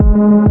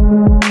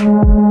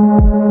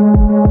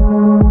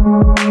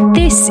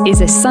This is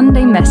a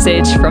Sunday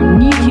message from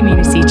New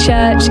Community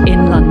Church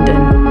in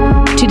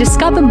London. To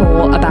discover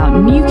more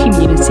about New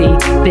Community,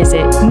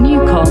 visit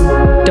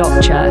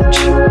newcom.church.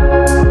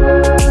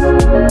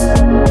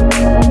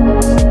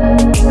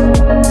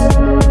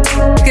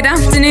 Good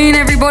afternoon,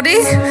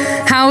 everybody.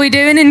 How are we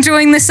doing?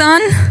 Enjoying the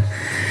sun?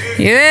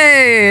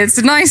 Yeah,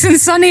 it's nice and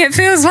sunny. It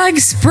feels like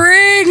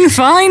spring,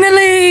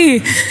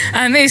 finally.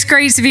 It's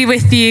great to be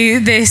with you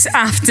this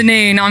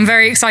afternoon. I'm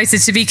very excited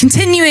to be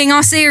continuing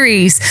our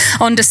series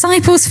on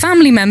disciples,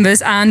 family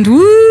members, and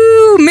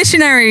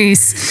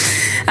missionaries.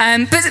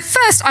 But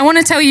first, I want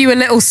to tell you a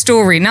little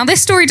story. Now,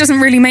 this story doesn't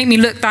really make me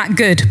look that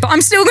good, but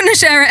I'm still going to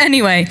share it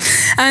anyway.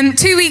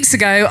 2 weeks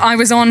ago, I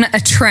was on a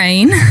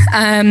train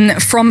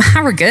from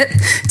Harrogate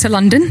to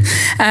London.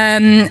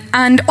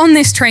 And on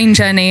this train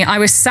journey, I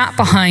was sat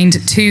behind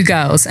two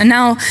girls. And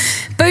now,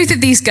 both of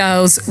these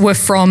girls were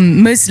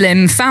from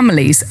Muslim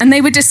families. And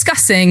they were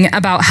discussing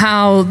about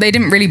how they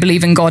didn't really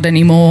believe in God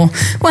anymore.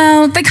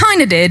 Well, they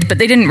kind of did, but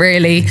they didn't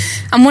really.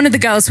 And one of the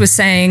girls was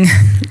saying,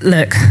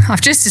 look,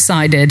 I've just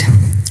decided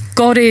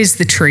God is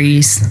the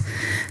trees,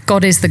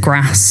 God is the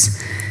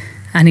grass,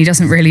 and he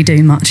doesn't really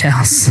do much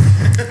else.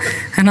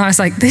 And I was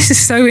like, this is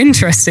so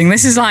interesting.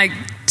 This is like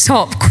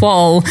top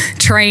qual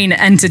train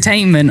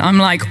entertainment. I'm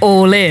like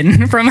all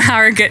in from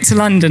Harrogate to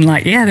London.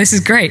 Like, yeah, this is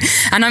great.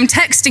 And I'm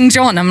texting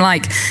John. I'm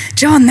like,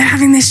 John, they're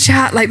having this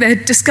chat. Like they're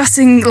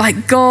discussing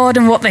like God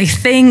and what they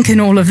think and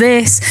all of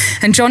this.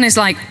 And John is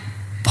like,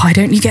 why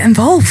don't you get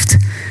involved?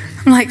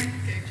 I'm like,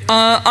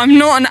 I'm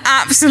not an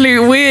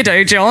absolute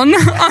weirdo, John.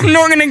 I'm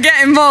not going to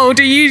get involved.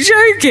 Are you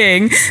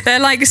joking? They're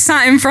like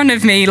sat in front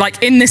of me,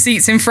 like in the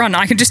seats in front.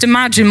 I can just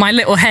imagine my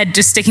little head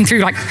just sticking through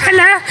like,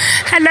 hello,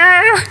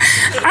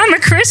 I'm a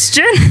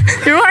Christian.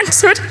 You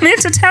want me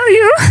to tell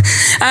you?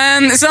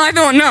 So I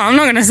thought, no, I'm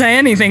not going to say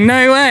anything.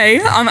 No way.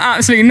 I'm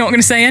absolutely not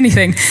going to say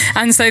anything.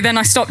 And so then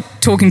I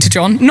stopped talking to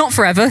John. Not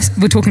forever.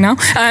 We're talking now.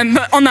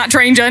 But on that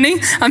train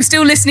journey, I'm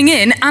still listening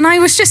in. And I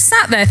was just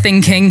sat there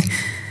thinking,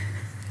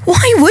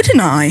 why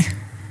wouldn't I?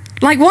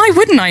 Like, why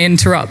wouldn't I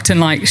interrupt and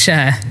like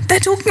share? They're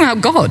talking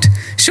about God.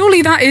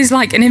 Surely that is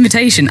like an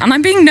invitation. And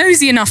I'm being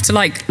nosy enough to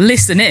like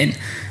listen in.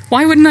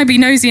 Why wouldn't I be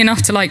nosy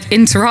enough to like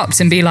interrupt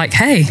and be like,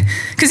 hey,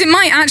 because it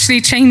might actually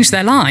change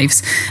their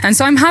lives. And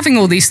so I'm having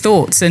all these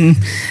thoughts and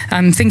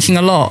I'm thinking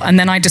a lot. And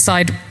then I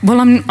decide, well,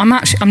 I'm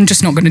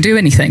just not going to do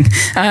anything.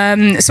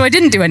 So I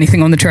didn't do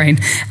anything on the train.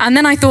 And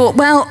then I thought,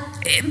 well,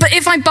 but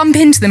if I bump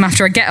into them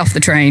after I get off the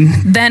train,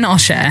 then I'll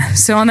share.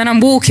 So then I'm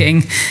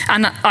walking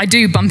and I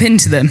do bump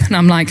into them. And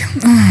I'm like,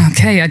 oh,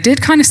 okay, I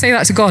did kind of say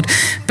that to God,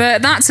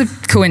 but that's a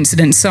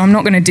coincidence, so I'm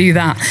not going to do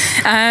that.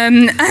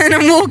 And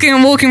I'm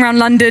walking around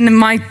London and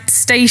my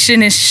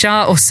station is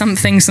shut or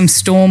something, some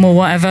storm or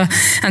whatever.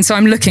 And so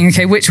I'm looking,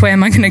 okay, which way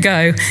am I going to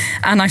go?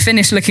 And I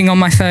finish looking on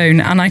my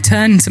phone and I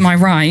turn to my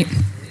right.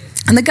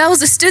 And the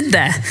girls are stood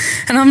there.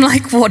 And I'm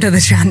like, what are the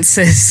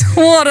chances?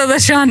 What are the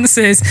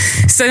chances?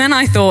 So then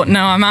I thought,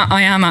 no,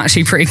 I am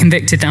actually pretty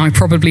convicted now. I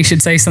probably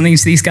should say something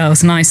to these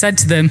girls. And I said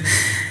to them,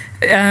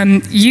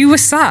 you were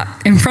sat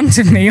in front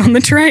of me on the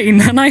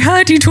train and I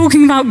heard you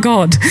talking about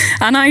God.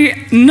 And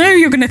I know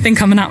you're going to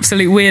think I'm an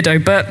absolute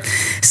weirdo, but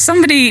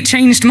somebody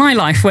changed my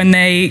life when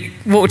they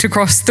walked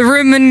across the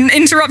room and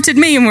interrupted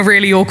me and were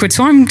really awkward.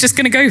 So I'm just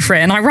going to go for it.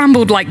 And I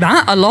rambled like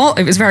that a lot.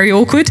 It was very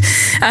awkward.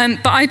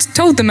 But I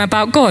told them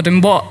about God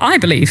and what I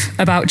believe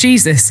about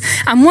Jesus.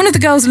 And one of the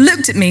girls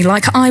looked at me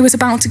like I was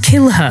about to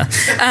kill her.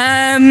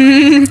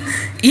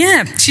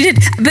 Yeah, she did.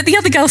 But the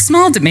other girl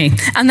smiled at me.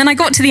 And then I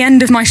got to the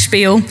end of my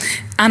spiel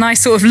and I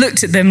sort of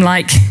looked at them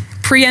like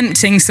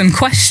preempting some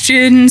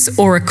questions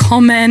or a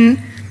comment.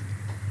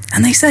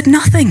 And they said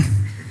nothing.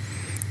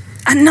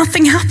 And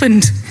nothing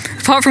happened.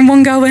 Apart from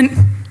one girl went,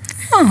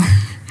 oh.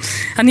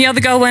 And the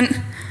other girl went,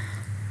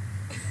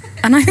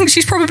 and I think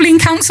she's probably in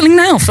counselling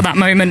now for that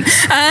moment.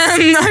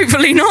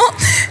 Hopefully not.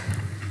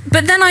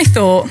 But then I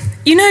thought,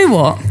 you know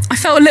what? I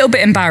felt a little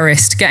bit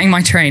embarrassed getting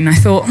my train. I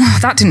thought, oh,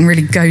 that didn't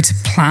really go to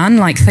plan.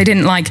 Like, they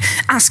didn't, like,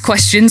 ask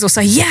questions or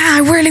say, yeah, I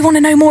really want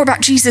to know more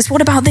about Jesus.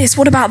 What about this?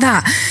 What about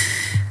that?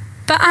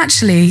 But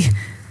actually,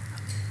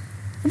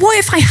 what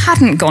if I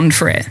hadn't gone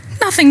for it?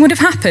 Nothing would have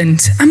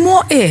happened. And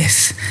what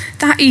if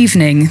that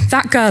evening,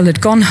 that girl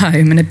had gone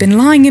home and had been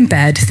lying in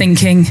bed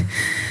thinking,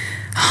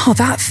 oh,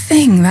 that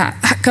thing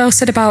that girl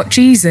said about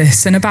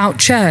Jesus and about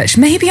church,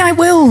 maybe I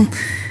will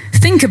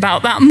think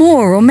about that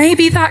more, or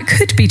maybe that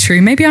could be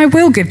true. Maybe I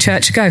will give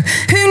church a go.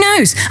 Who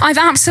knows? I've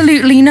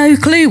absolutely no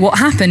clue what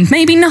happened.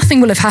 Maybe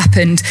nothing will have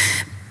happened.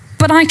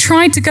 But I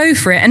tried to go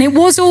for it, and it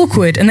was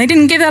awkward, and they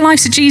didn't give their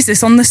life to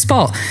Jesus on the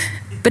spot.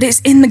 But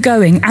it's in the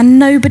going, and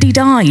nobody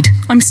died.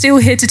 I'm still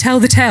here to tell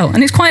the tale.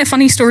 And it's quite a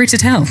funny story to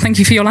tell. Thank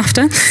you for your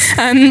laughter.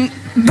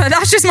 But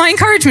that's just my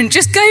encouragement.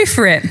 Just go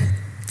for it.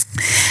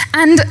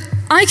 And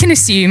I can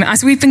assume,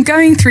 as we've been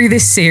going through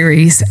this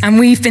series and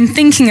we've been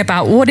thinking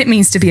about what it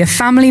means to be a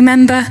family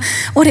member,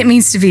 what it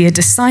means to be a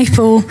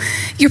disciple,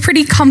 you're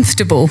pretty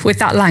comfortable with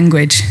that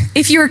language.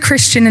 If you're a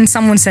Christian and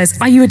someone says,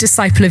 are you a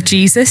disciple of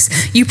Jesus?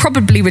 You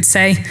probably would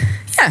say,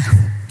 Yeah,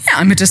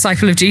 I'm a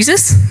disciple of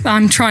Jesus.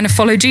 I'm trying to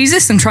follow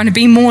Jesus. I'm trying to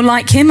be more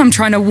like him. I'm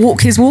trying to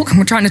walk his walk.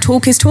 I'm trying to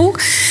talk his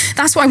talk.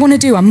 That's what I want to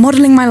do. I'm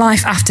modeling my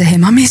life after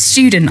him. I'm his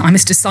student. I'm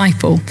his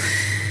disciple.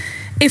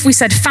 If we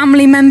said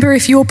family member,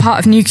 if you're part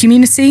of New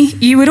Community,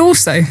 you would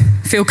also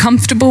feel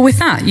comfortable with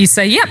that. You'd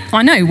say, yep,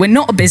 I know, we're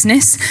not a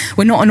business,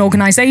 we're not an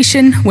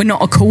organisation, we're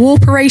not a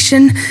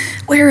cooperation,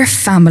 we're a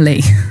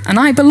family. And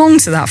I belong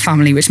to that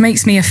family, which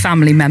makes me a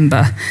family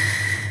member.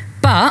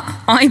 But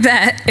I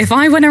bet if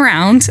I went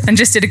around and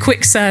just did a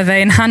quick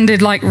survey and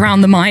handed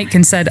round the mic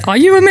and said, are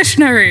you a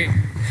missionary?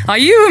 Are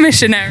you a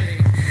missionary?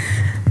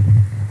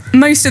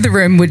 Most of the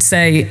room would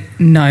say,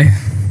 no.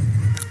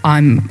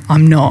 I'm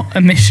not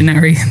a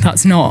missionary.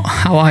 That's not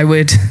how I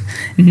would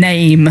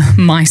name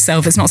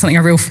myself. It's not something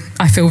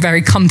I feel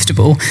very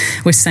comfortable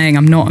with saying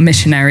I'm not a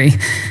missionary,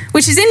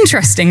 which is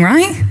interesting,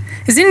 right?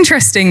 It's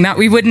interesting that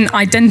we wouldn't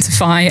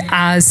identify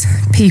as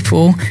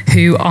people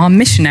who are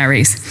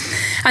missionaries.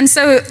 And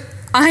so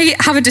I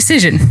have a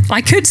decision.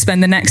 I could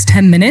spend the next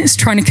 10 minutes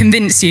trying to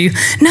convince you,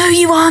 no,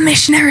 you are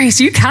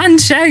missionaries, you can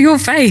share your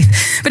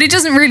faith. But it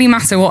doesn't really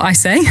matter what I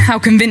say, how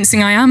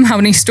convincing I am, how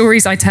many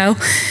stories I tell.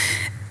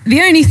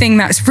 The only thing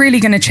that's really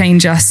going to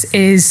change us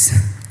is,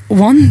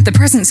 one, the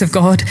presence of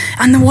God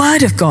and the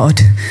word of God.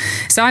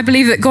 So I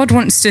believe that God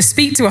wants to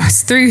speak to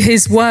us through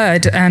his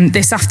word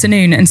this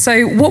afternoon. And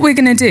so what we're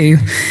going to do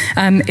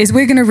is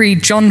we're going to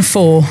read John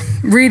 4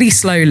 really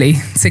slowly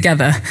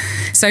together.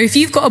 So if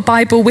you've got a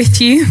Bible with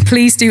you,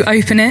 please do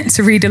open it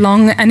to read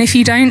along. And if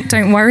you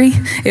don't worry,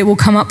 it will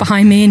come up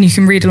behind me and you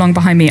can read along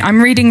behind me.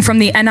 I'm reading from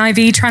the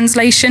NIV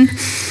translation.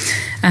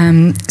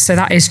 So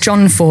that is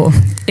John 4.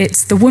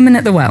 It's the woman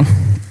at the well.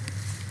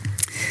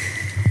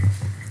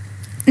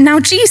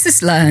 Now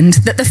Jesus learned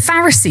that the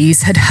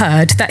Pharisees had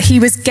heard that he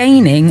was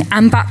gaining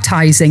and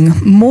baptizing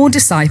more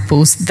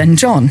disciples than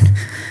John,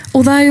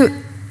 although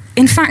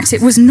in fact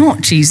it was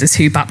not Jesus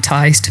who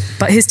baptized,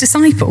 but his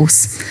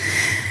disciples.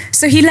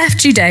 So he left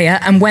Judea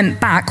and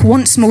went back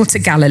once more to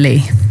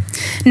Galilee.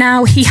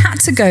 Now he had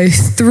to go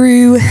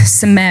through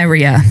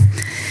Samaria.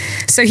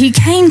 So he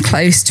came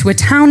close to a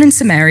town in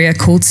Samaria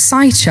called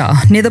Sychar,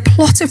 near the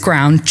plot of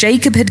ground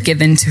Jacob had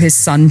given to his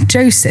son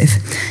Joseph.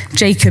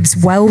 Jacob's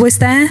well was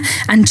there,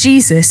 and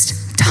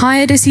Jesus,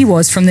 tired as he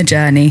was from the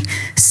journey,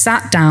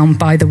 sat down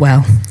by the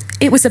well.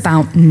 It was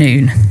about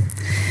noon.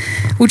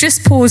 We'll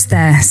just pause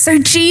there. So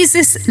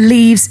Jesus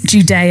leaves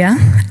Judea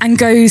and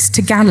goes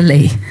to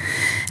Galilee.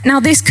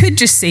 Now, this could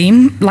just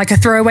seem like a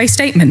throwaway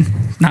statement.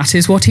 That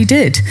is what he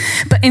did.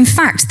 But in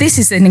fact, this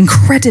is an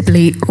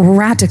incredibly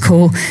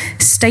radical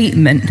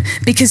statement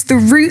because the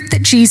route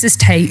that Jesus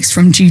takes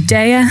from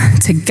Judea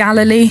to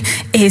Galilee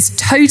is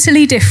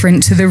totally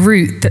different to the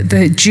route that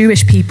the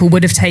Jewish people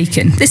would have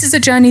taken. This is a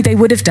journey they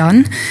would have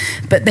done,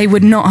 but they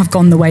would not have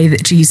gone the way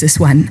that Jesus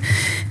went.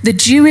 The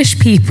Jewish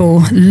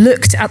people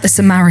looked at the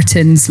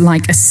Samaritans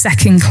like a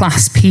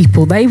second-class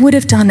people. They would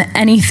have done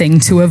anything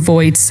to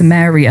avoid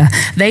Samaria.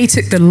 They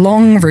took the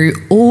long route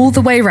all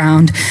the way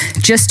around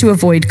just to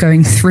avoid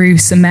going through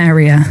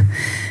Samaria.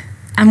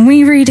 And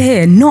we read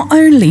here, not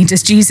only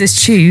does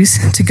Jesus choose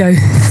to go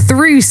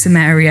through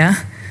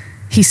Samaria,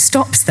 he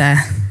stops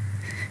there.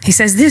 He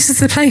says, this is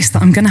the place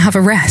that I'm going to have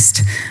a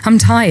rest. I'm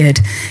tired.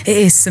 It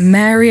is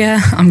Samaria.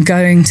 I'm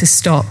going to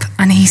stop.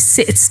 And he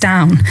sits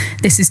down.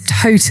 This is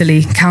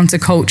totally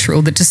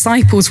countercultural. The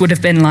disciples would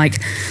have been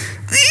like,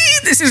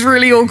 this is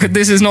really awkward.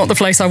 This is not the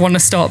place I want to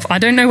stop. I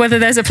don't know whether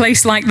there's a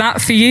place like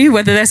that for you,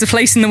 whether there's a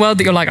place in the world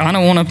that you're like, I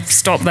don't want to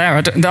stop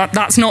there.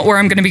 That's not where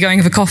I'm going to be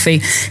going for coffee.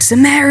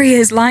 Samaria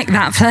is like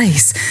that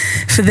place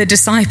for the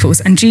disciples,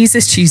 and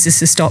Jesus chooses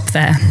to stop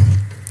there.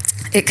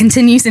 It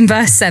continues in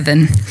verse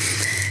 7.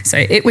 So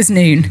it was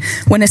noon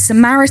when a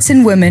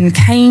Samaritan woman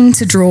came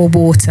to draw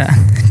water.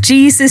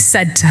 Jesus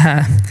said to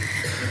her,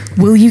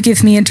 "Will you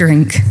give me a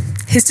drink?"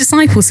 His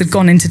disciples had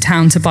gone into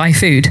town to buy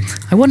food.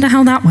 I wonder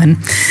how that went.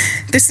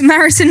 The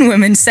Samaritan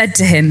woman said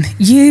to him,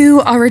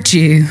 "You are a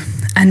Jew,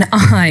 and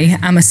I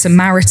am a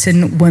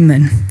Samaritan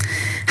woman.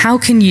 How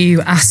can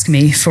you ask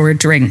me for a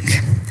drink?"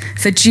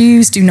 For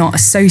Jews do not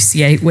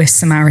associate with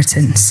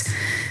Samaritans.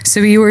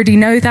 So we already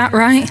know that,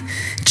 right?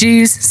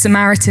 Jews,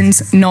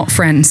 Samaritans, not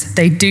friends.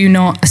 They do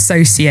not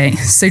associate.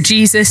 So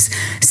Jesus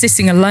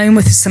sitting alone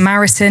with a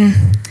Samaritan,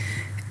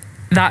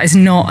 that is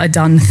not a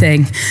done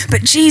thing.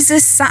 But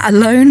Jesus sat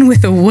alone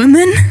with a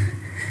woman?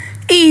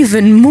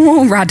 Even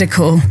more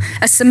radical.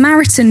 A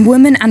Samaritan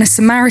woman and a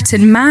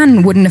Samaritan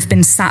man wouldn't have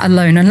been sat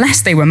alone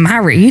unless they were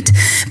married.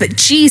 But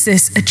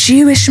Jesus, a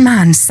Jewish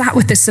man, sat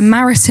with a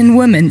Samaritan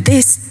woman.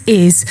 This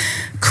is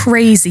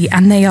crazy,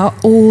 and they are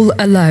all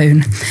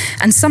alone.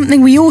 And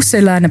something we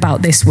also learn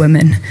about this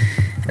woman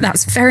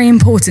that's very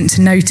important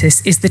to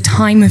notice is the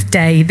time of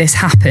day this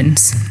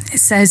happens. It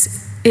says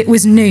it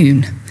was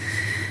noon.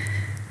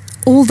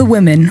 all the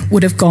women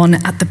would have gone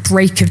at the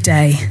break of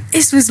day.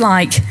 This was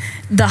like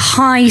the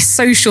high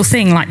social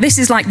thing. Like, this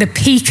is like the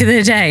peak of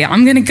the day.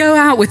 I'm going to go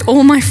out with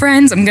all my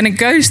friends. I'm going to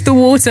go to the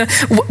water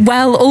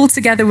well all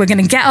together. We're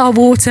going to get our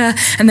water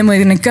and then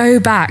we're going to go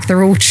back.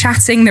 They're all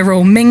chatting. They're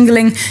all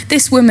mingling.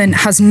 This woman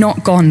has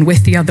not gone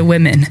with the other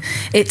women.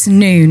 It's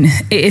noon.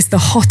 It is the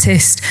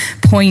hottest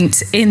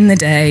point in the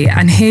day.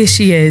 And here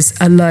she is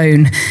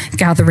alone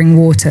gathering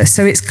water.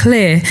 So it's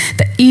clear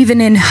that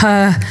even in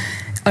her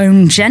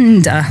own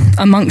gender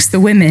amongst the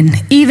women,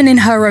 even in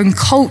her own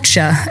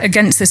culture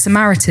against the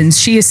Samaritans,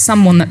 she is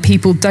someone that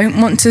people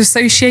don't want to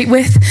associate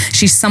with.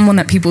 She's someone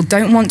that people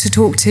don't want to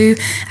talk to.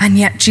 And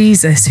yet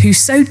Jesus, who's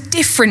so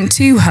different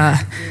to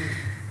her,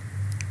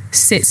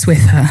 sits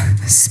with her,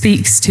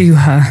 speaks to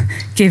her,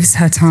 gives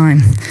her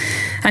time.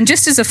 And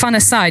just as a fun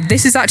aside,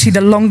 this is actually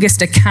the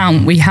longest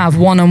account we have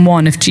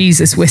one-on-one of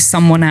Jesus with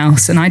someone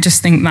else. And I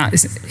just think that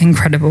is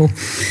incredible.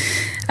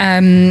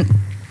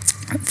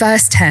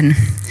 Verse 10,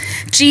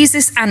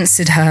 Jesus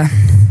answered her,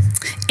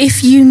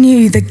 "If you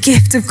knew the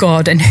gift of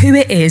God and who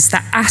it is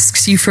that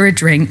asks you for a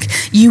drink,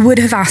 you would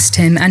have asked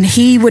him and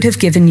he would have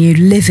given you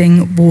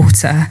living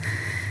water."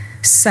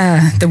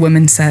 "Sir," the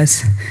woman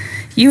says,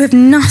 "you have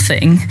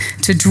nothing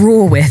to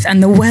draw with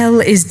and the well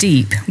is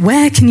deep.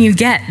 Where can you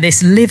get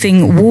this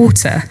living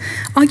water?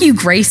 Are you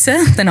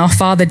greater than our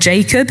father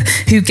Jacob,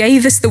 who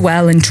gave us the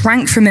well and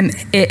drank from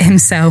it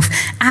himself,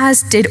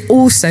 as did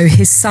also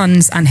his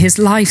sons and his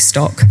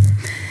livestock?"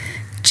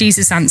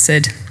 Jesus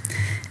answered,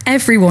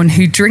 "Everyone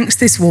who drinks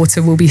this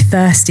water will be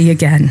thirsty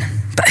again.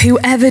 But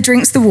whoever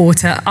drinks the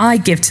water I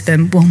give to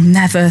them will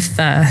never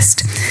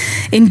thirst.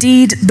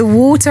 Indeed, the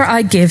water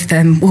I give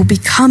them will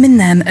become in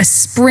them a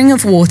spring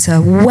of water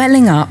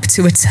welling up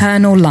to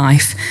eternal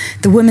life."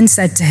 The woman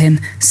said to him,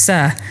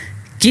 "Sir,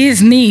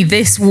 give me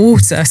this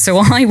water so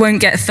I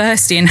won't get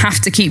thirsty and have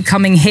to keep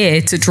coming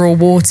here to draw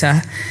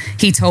water."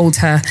 He told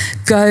her,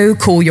 "Go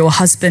call your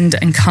husband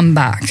and come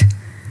back."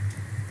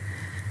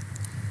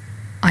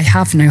 "I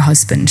have no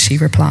husband," she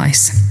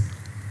replies.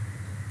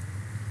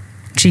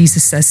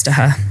 Jesus says to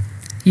her,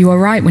 "You are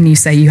right when you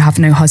say you have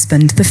no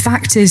husband. The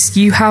fact is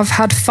you have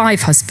had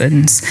 5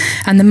 husbands,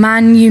 and the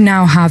man you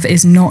now have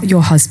is not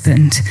your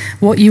husband.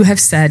 What you have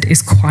said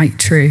is quite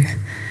true."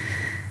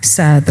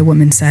 "Sir," the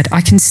woman said, "I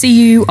can see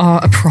you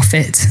are a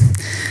prophet.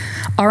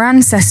 Our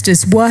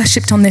ancestors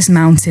worshipped on this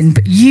mountain,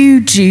 but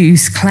you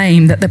Jews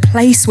claim that the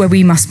place where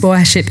we must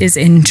worship is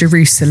in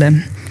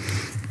Jerusalem."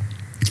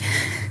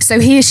 So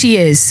here she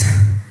is,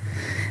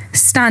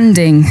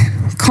 standing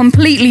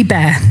completely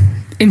bare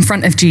in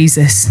front of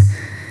Jesus.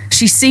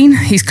 She's seen,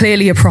 he's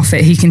clearly a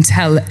prophet. He can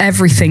tell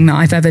everything that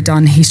I've ever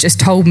done. He's just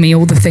told me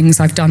all the things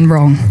I've done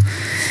wrong.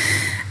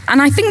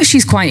 And I think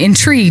she's quite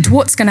intrigued.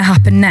 What's going to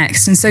happen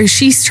next? And so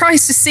she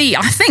tries to see,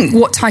 I think,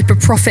 what type of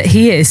prophet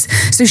he is.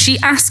 So she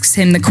asks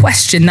him the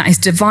question that is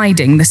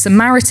dividing the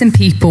Samaritan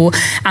people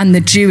and the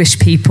Jewish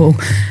people.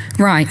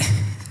 Right,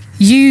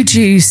 you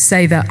Jews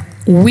say that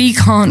we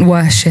can't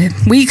worship.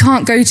 We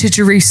can't go to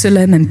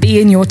Jerusalem and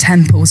be in your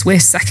temples. We're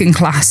second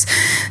class.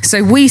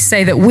 So we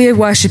say that we're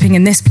worshipping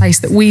in this place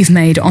that we've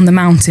made on the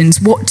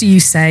mountains. What do you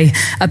say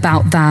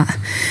about that?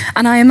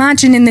 And I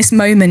imagine in this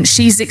moment,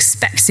 she's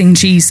expecting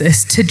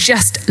Jesus to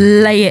just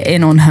lay it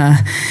in on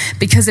her.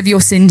 Because of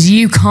your sins,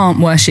 you can't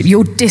worship.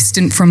 You're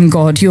distant from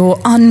God. You're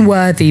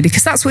unworthy,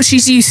 because that's what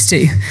she's used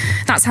to.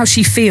 That's how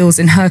she feels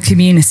in her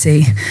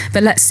community.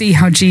 But let's see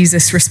how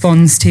Jesus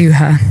responds to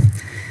her.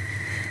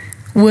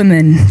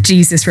 "Woman,"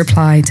 Jesus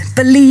replied,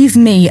 "believe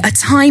me, a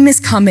time is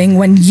coming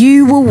when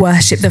you will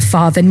worship the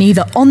Father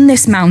neither on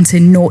this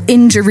mountain nor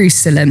in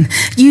Jerusalem.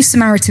 You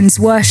Samaritans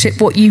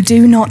worship what you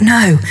do not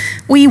know.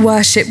 We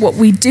worship what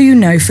we do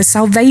know, for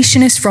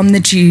salvation is from the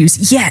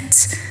Jews.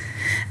 Yet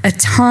a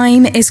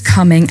time is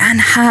coming and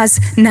has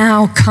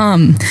now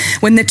come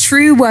when the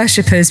true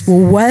worshippers will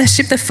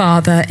worship the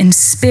Father in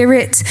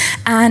spirit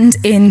and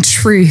in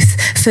truth,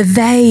 for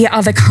they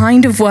are the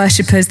kind of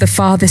worshippers the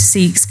Father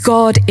seeks.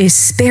 God is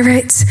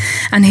spirit,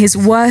 and his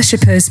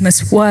worshippers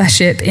must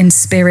worship in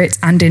spirit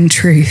and in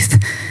truth."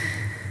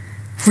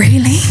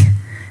 Really?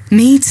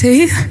 Me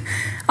too?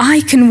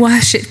 I can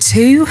worship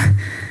too?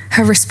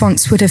 Her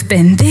response would have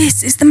been,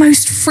 this is the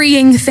most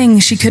freeing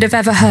thing she could have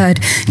ever heard.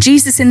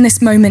 Jesus in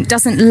this moment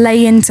doesn't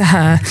lay into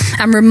her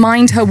and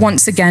remind her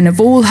once again of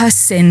all her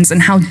sins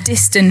and how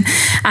distant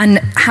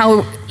and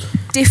how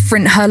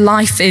different her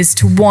life is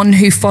to one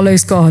who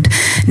follows God.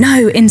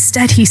 No,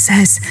 instead he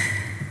says,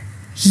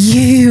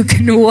 you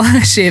can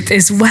worship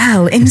as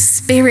well in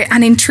spirit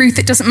and in truth.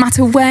 It doesn't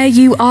matter where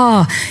you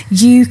are.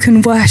 You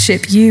can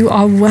worship. You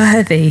are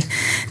worthy.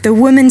 The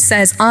woman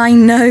says, I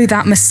know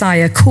that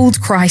Messiah called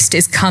Christ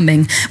is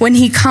coming. When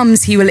he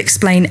comes, he will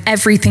explain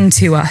everything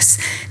to us.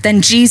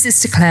 Then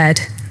Jesus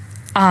declared,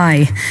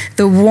 I,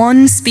 the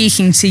one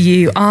speaking to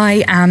you,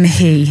 I am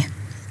he.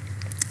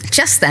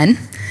 Just then,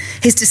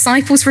 his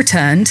disciples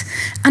returned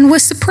and were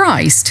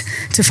surprised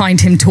to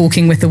find him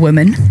talking with the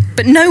woman.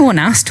 But no one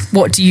asked,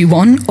 what do you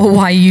want, or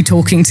why are you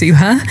talking to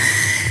her?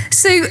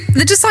 So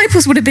the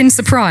disciples would have been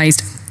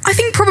surprised. I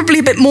think probably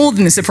a bit more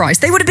than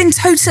surprised. They would have been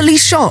totally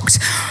shocked.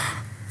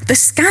 The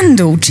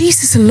scandal,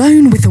 Jesus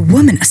alone with a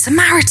woman, a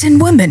Samaritan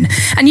woman.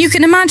 And you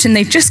can imagine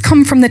they've just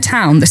come from the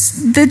town.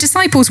 The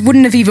disciples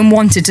wouldn't have even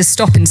wanted to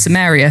stop in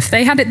Samaria. If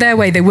they had it their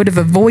way, they would have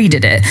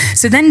avoided it.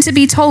 So then to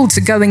be told to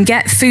go and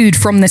get food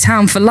from the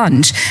town for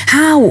lunch,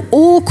 how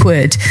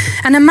awkward.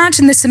 And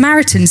imagine the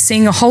Samaritans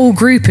seeing a whole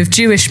group of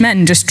Jewish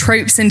men just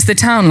tropes into the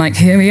town like,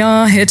 here we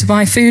are, here to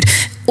buy food.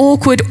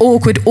 Awkward,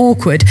 awkward,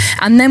 awkward.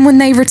 And then when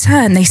they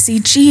return, they see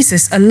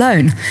Jesus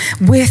alone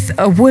with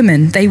a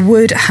woman. They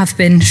would have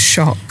been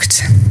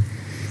shocked.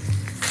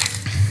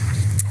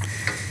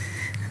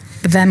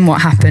 But then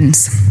what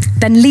happens?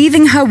 Then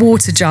leaving her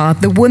water jar,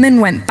 the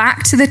woman went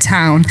back to the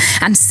town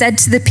and said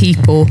to the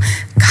people,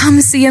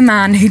 "Come see a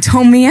man who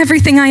told me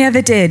everything I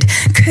ever did.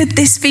 Could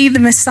this be the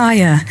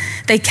Messiah?"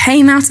 They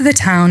came out of the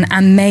town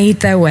and made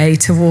their way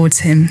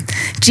towards him.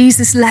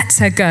 Jesus lets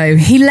her go.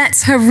 He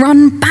lets her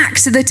run back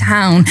to the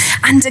town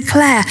and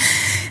declare,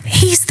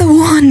 "He's the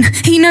one.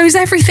 He knows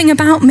everything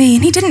about me."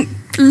 And he didn't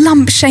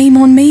lump shame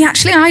on me.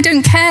 Actually, I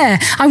don't care.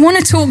 I want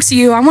to talk to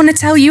you. I want to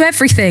tell you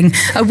everything.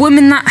 A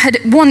woman that had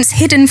once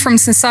hidden from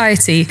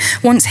society,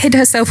 once hid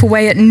herself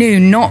away at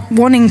noon, not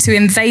wanting to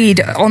invade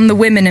on the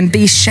women and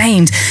be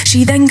shamed.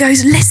 She then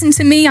goes, "Listen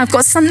to me. I've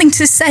got something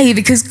to say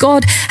because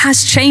God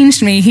has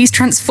changed me. He's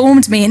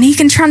transformed me and he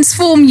can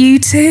transform you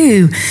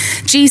too."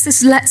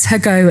 Jesus lets her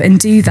go and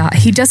do that.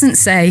 He doesn't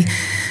say,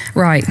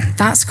 "Right,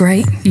 that's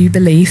great, you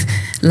believe.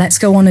 Let's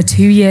go on a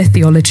 2-year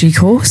theology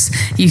course.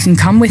 You can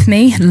come with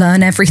me,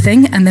 learn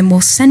everything, and then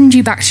we'll send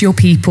you back to your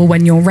people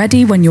when you're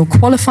ready, when you're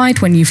qualified,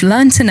 when you've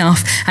learnt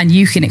enough, and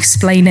you can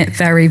explain it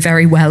very,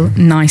 very well,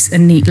 nice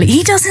and neatly."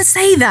 He doesn't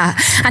say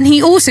that. And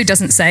he also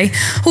doesn't say,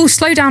 "Oh,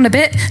 slow down a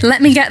bit.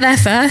 Let me get there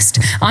first.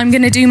 I'm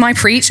going to do my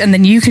preach, and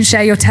then you can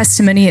share your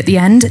testimony at the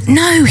end."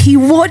 No, he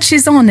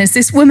watches on as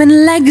this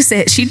woman legs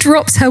it. She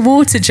drops her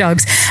water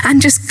jugs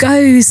and just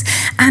goes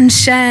and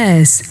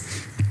shares.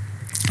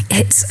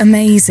 It's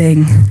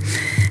amazing.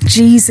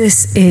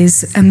 Jesus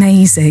is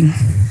amazing.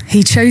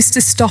 He chose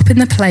to stop in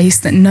the place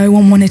that no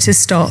one wanted to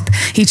stop.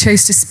 He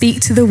chose to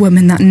speak to the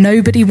woman that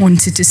nobody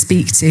wanted to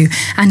speak to.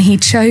 And he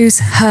chose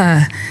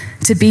her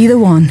to be the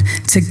one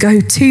to go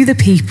to the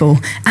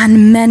people.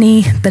 And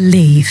many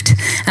believed.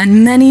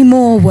 And many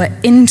more were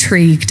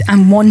intrigued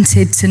and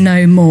wanted to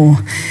know more.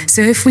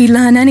 So if we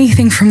learn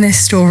anything from this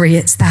story,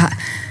 it's that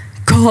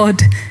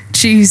God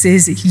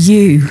chooses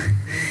you.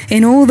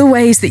 In all the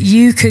ways that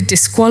you could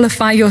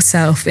disqualify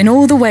yourself, in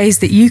all the ways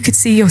that you could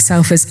see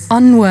yourself as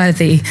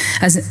unworthy,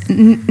 as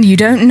you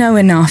don't know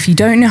enough, you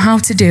don't know how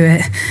to do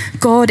it,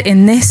 God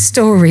in this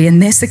story, in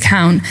this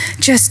account,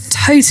 just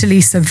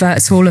totally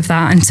subverts all of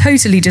that and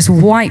totally just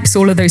wipes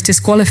all of those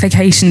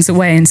disqualifications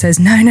away and says,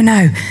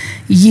 no,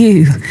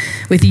 you,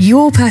 with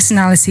your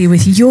personality,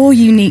 with your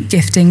unique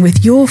gifting,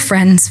 with your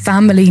friends,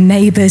 family,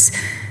 neighbours,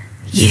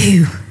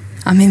 you,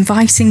 I'm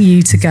inviting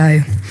you to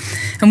go.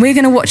 And we're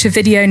going to watch a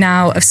video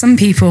now of some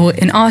people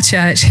in our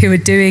church who are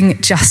doing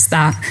just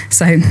that.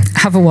 So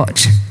have a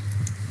watch.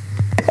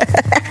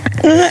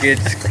 Good.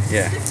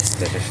 Yeah.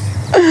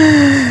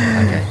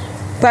 Okay.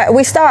 Right,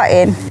 we're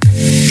starting.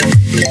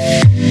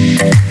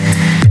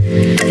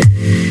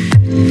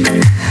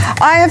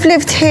 I have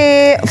lived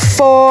here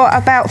for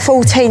about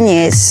 14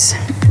 years.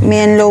 Me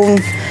and Lorne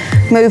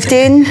moved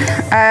in.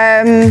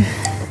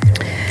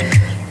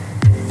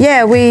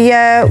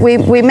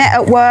 We met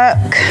at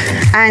work,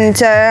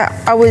 and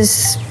I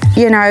was,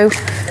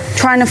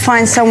 trying to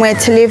find somewhere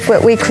to live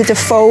that we could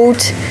afford.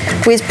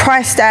 We was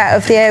priced out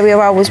of the area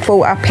I was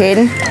brought up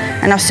in,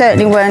 and I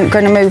certainly weren't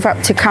going to move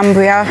up to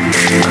Cumbria.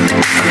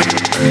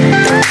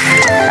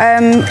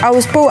 I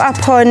was brought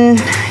up on,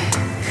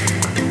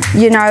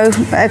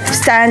 a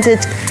standard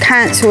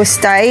council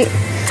estate.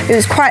 It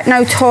was quite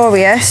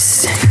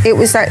notorious. It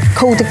was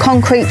called the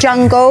Concrete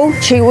Jungle.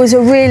 It was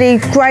a really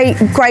great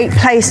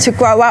place to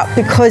grow up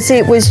because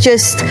it was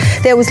just,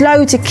 there was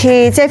loads of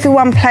kids,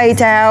 everyone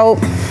played out,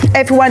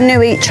 everyone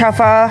knew each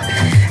other,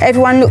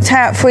 everyone looked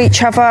out for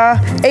each other.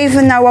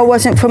 Even though I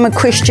wasn't from a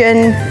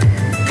Christian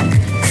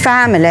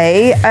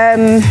family,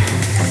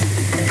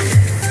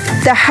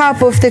 the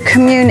hub of the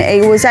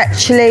community was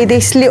actually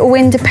this little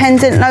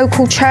independent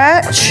local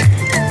church.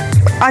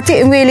 I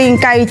didn't really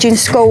engage in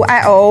school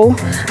at all.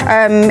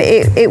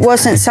 It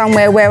wasn't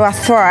somewhere where I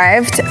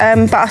thrived,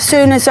 but as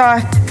soon as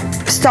I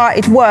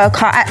started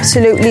work, I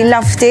absolutely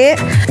loved it.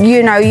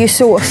 You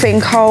sort of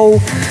think, I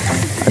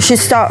should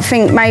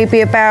think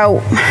maybe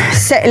about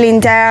settling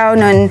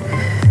down and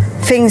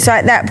things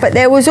like that. But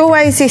there was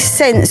always this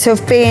sense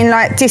of being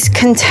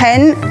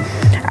discontent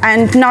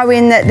and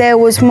knowing that there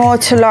was more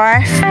to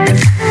life.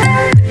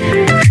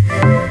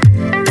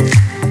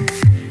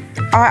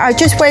 I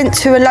just went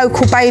to a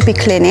local baby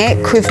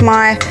clinic with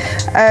my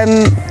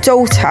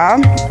daughter,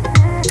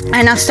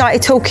 and I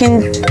started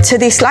talking to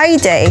this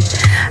lady,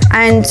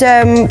 and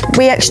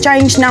we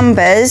exchanged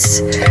numbers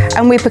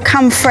and we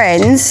become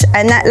friends.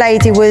 And that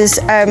lady was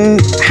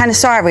Hannah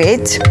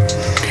Syrid,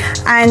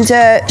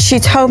 and she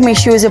told me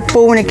she was a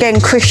born-again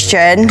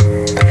Christian,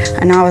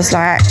 and I was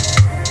like,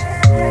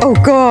 Oh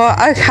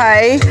God,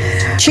 okay.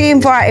 She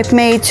invited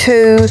me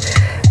to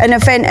an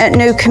event at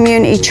New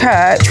Community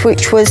Church,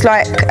 which was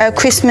like a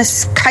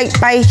Christmas cake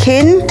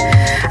baking.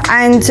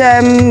 And,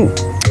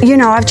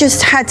 I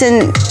just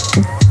hadn't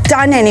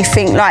done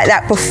anything like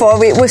that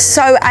before. It was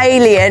so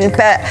alien,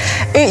 but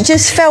it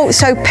just felt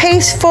so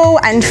peaceful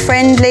and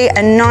friendly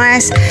and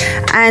nice.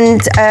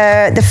 And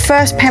the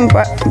first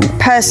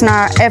person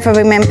I ever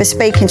remember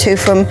speaking to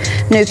from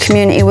New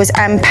Community was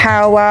Anne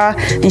Power,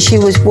 and she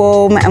was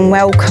warm and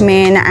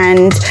welcoming.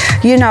 And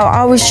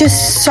I was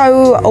just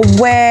so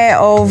aware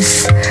of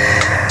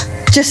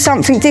just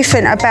something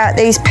different about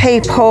these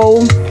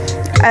people.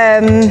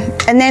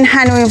 And then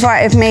Hannah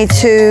invited me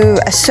to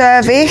a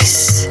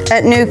service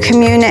at New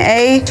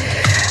Community,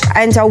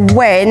 and I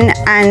went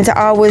and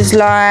I was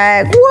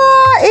like,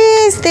 what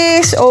is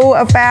this all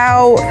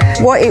about?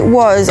 What it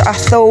was, I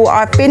thought,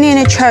 I've been in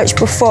a church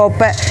before,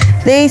 but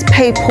these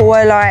people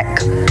were like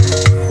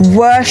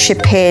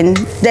worshipping.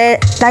 They're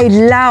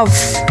in love.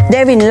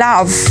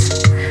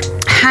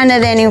 Hannah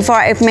then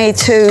invited me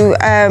to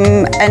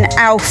an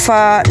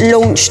Alpha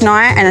launch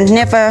night, and I'd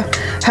never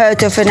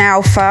heard of an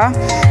Alpha,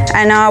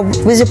 and I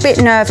was a bit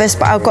nervous,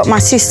 but I got my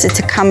sister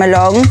to come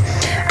along,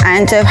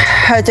 and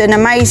heard an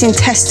amazing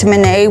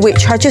testimony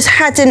which I just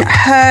hadn't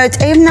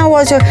heard, even though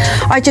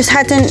I just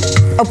hadn't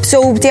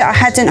absorbed it, I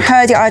hadn't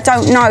heard it, I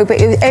don't know, but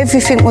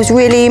everything was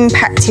really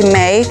impacting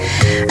me.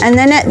 And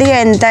then at the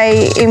end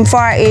they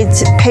invited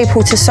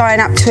people to sign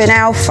up to an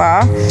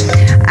Alpha,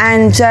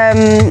 and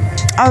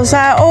I was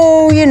like,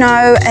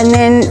 and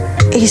then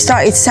he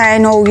started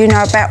saying,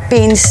 about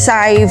being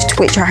saved,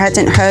 which I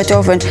hadn't heard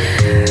of, and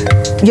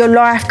your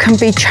life can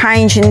be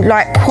changed, and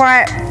like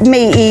quite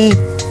meaty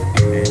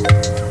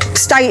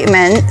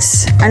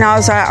statements. And I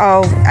was like,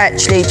 oh,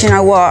 actually, do you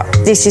know what?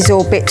 This is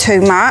all a bit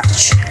too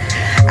much.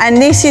 And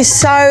this is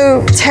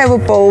so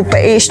terrible,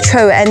 but it's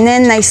true. And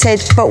then they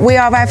said, but we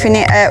are having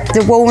it at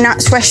the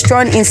Walnuts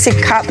restaurant in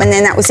Sidcup. And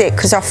then that was it,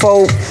 because I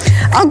thought,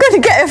 I'm going to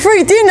get a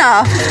free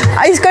dinner.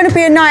 It's going to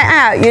be a night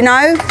out,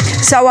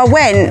 So I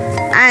went,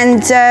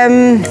 and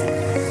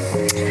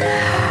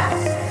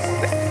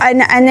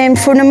then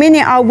from the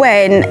minute I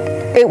went,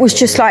 it was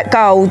just like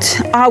gold.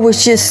 I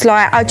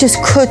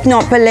just could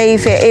not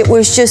believe it. It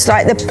was just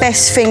like the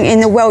best thing in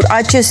the world.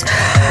 I just,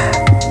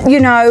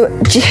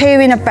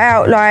 hearing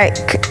about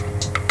like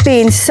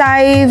being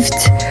saved,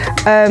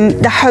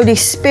 the Holy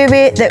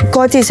Spirit, that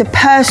God is a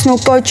personal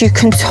God, you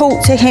can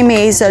talk to him,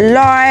 he is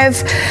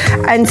alive,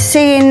 and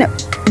seeing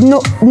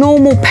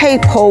normal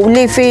people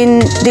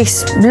living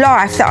this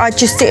life that I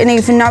just didn't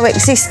even know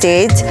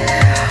existed.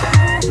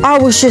 I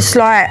was just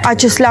like, I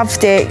just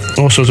loved it.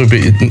 Also,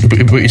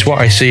 it's what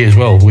I see as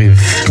well with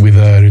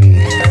her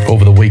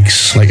over the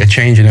weeks, like a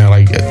change in her,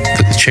 like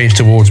the change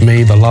towards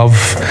me, the love.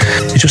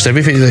 It's just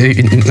everything.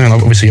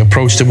 Obviously,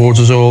 approach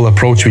towards us all,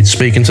 approach with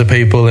speaking to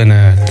people, and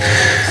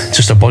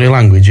just a body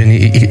language, and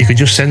you could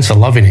just sense the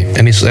love in it.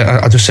 And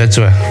I just said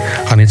to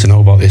her, I need to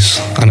know about this,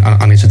 and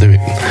I need to do it.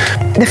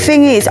 The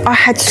thing is, I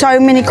had so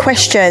many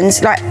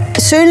questions. Like,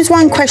 as soon as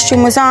one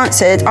question was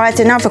answered, I had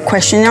another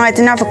question, and I had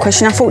another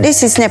question. I thought,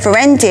 this is never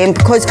ending,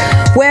 because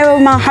where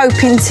am I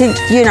hoping to,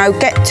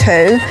 get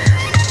to?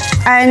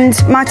 And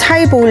my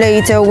table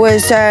leader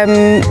was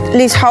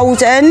Liz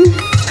Holden.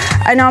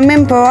 And I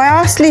remember I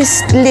asked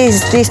Liz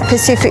this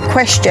specific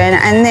question,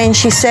 and then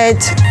she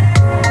said,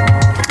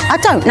 I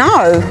don't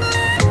know.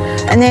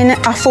 And then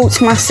I thought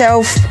to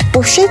myself,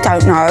 well, she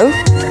don't know.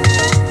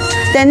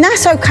 Then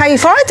that's okay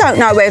if I don't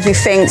know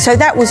everything. So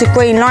that was a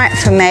green light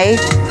for me,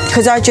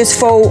 because I just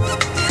thought,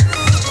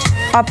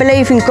 I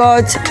believe in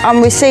God,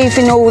 I'm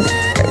receiving all,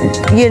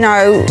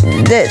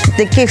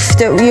 the gift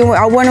that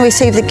I want to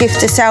receive, the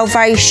gift of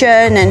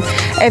salvation and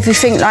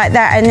everything like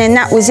that. And then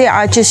that was it.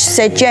 I just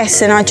said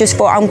yes, and I just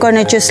thought, I'm going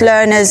to just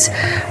learn as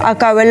I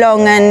go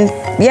along, and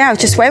I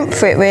just went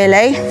for it,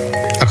 really.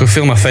 I could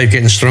feel my faith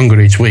getting stronger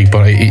each week,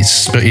 but I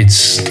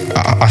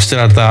still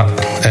had that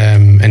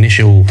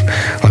initial,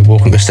 like,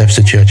 walking the steps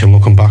to church and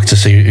looking back to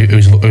see who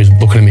was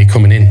looking at me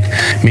coming in.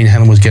 Me and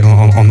Helen was getting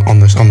on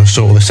the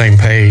sort of the same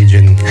page,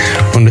 and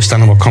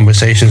understanding what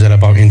conversations are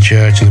about in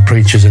church, and the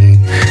preachers,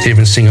 and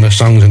even singing the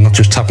songs, and not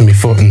just tapping my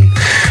foot, and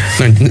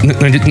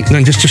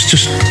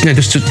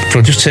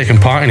just taking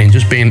part in it,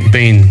 just being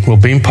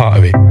part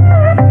of it.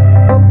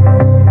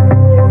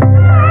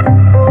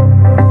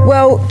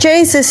 Well,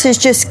 Jesus has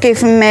just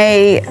given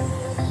me,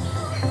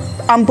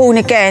 I'm born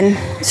again,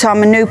 so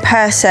I'm a new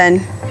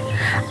person.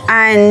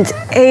 And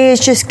he has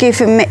just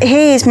given me,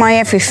 he is my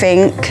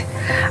everything.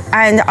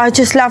 And I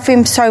just love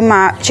him so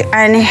much.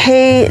 And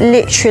he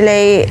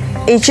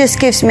just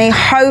gives me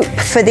hope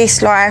for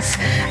this life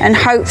and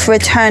hope for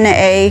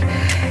eternity.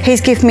 He's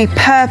given me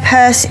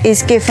purpose,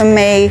 he's given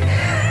me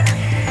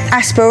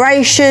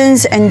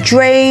aspirations and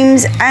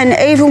dreams. And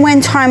even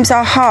when times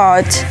are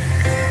hard,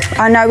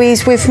 I know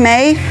he's with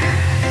me.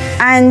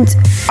 And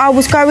I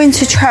was going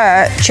to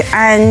church,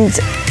 and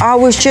I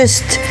was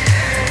just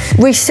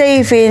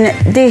receiving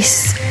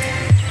this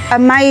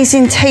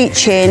amazing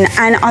teaching,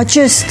 and I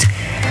just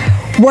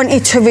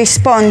wanted to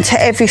respond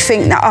to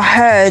everything that I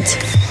heard.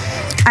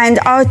 And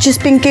I'd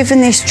just been given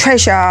this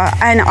treasure,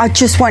 and I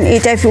just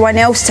wanted everyone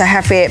else to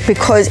have it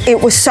because it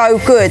was so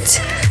good.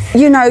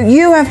 You know,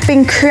 you have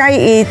been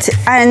created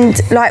and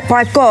like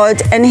by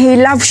God, and He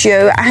loves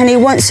you and He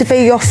wants to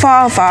be your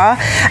Father,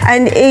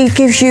 and He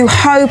gives you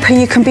hope, and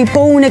you can be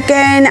born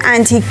again,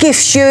 and He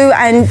gifts you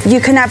and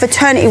you can have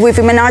eternity with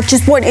Him. And I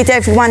just wanted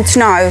everyone to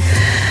know.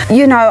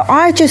 You know,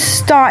 I just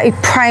started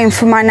praying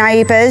for my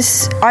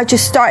neighbours.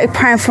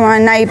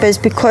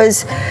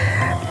 Because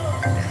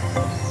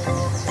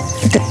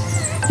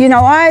you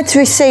know, I had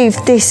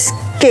received this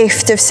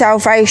gift of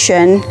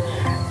salvation,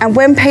 and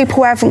when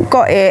people haven't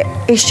got it,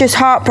 it's just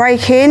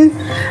heartbreaking.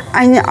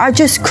 And I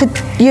just could,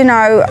 you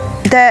know,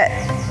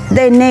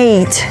 their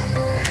need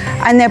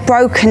and their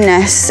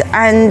brokenness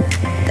and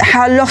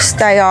how lost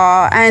they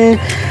are. And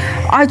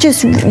God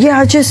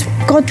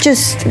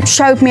just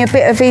showed me a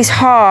bit of His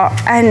heart,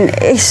 and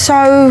it's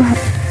so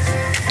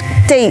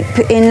deep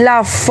in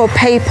love for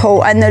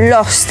people and the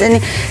lost,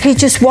 and He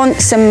just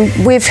wants them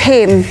with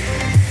Him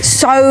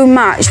so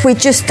much. We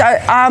just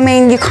don't, I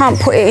mean, you can't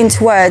put it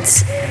into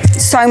words.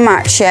 So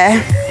much,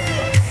 yeah.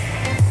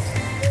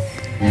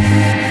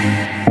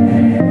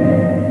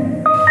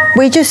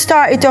 We just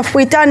started off,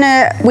 we done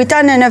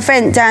an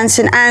event down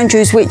St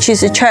Andrews, which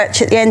is a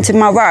church at the end of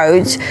my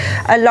road,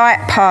 a light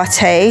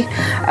party.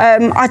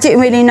 I didn't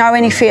really know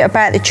anything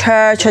about the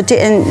church, I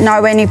didn't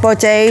know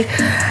anybody.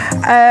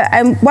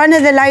 And one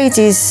of the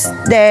ladies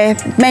there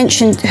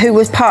mentioned, who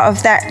was part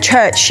of that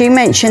church, she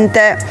mentioned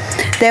that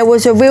there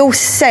was a real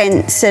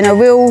sense and a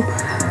real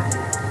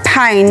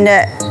pain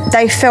that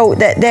they felt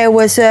that there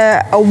was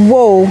a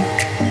wall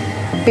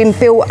being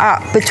built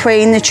up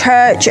between the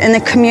church and the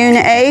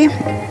community.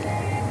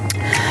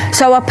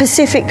 So I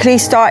specifically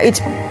started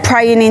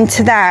praying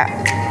into that.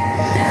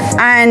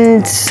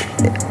 And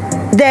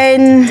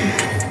then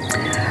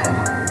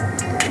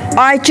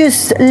I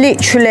just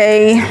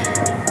literally,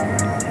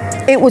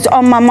 it was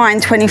on my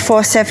mind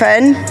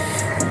 24/7.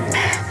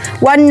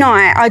 One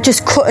night I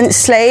just couldn't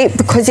sleep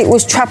because it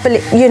was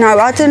troubling, you know,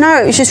 I don't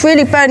know, it was just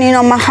really burning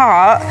on my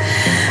heart.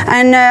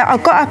 And I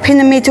got up in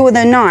the middle of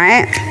the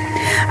night,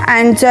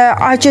 and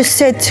I just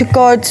said to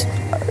God,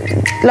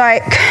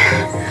 like,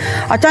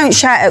 I don't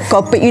shout at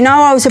God, but you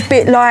know, I was a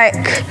bit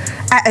like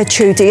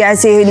attitudey,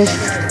 as in,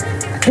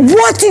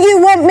 what do you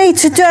want me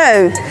to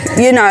do?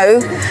 You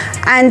know?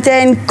 And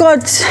then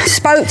God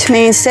spoke to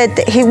me and said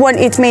that He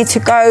wanted me to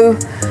go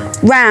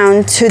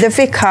round to the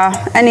vicar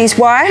and his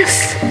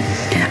wife.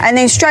 And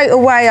then straight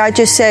away I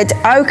just said,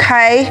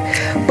 okay,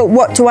 but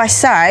what do I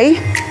say?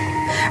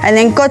 And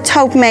then God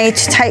told me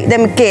to take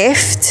them a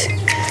gift.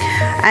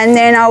 And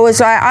then I was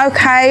like,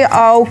 okay,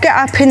 I'll get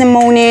up in the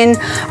morning,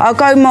 I'll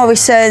go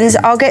Morrison's,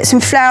 I'll get some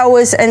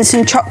flowers and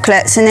some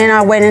chocolates. And then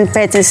I went in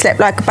bed and slept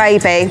like a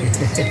baby.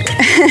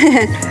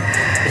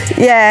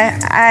 Yeah,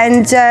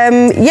 and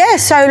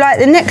so like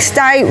the next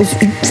day, it was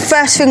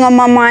first thing on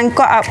my mind,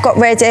 got up, got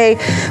ready,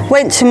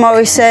 went to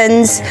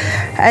Morrison's,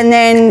 and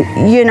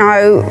then, you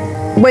know,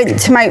 went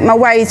to make my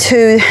way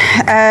to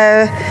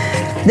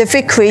the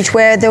vicarage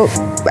where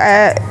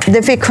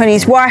the vicar and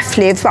his wife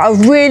lived. But I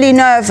was really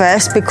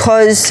nervous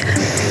because,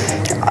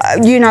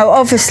 you know,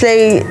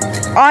 obviously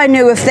I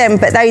knew of them,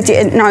 but they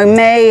didn't know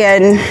me.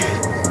 And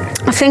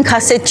I think I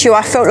said to you,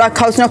 I felt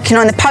like I was knocking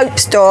on the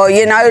Pope's door,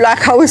 you know,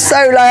 like I was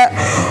so like,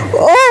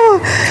 oh.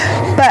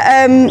 But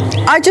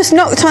I just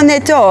knocked on their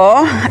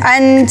door,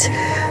 and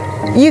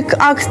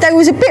they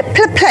was a bit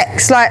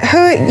perplexed, like,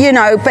 who, you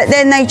know, but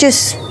then they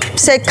just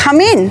said, come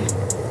in.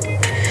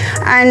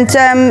 And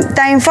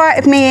they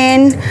invited me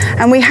in,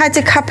 and we had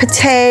a cup of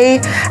tea,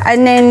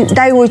 and then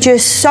they were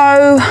just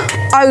so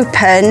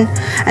open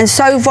and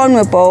so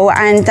vulnerable,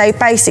 and they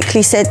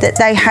basically said that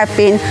they have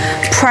been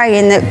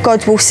praying that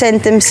God will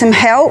send them some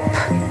help,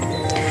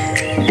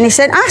 and He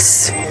sent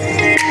us.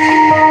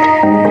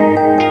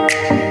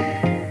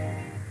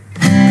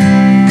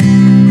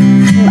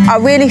 I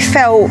really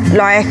felt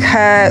like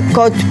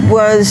God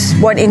was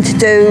wanting to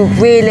do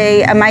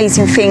really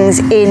amazing things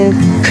in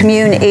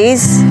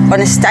communities,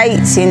 on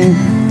estates, in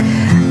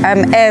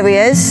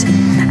areas,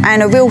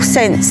 and a real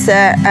sense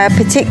that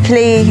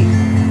particularly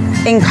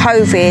in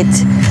COVID,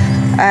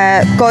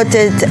 God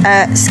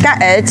had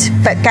scattered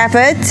but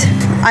gathered,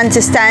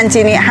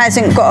 understanding it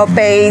hasn't got to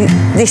be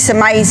this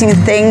amazing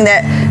thing,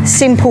 that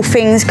simple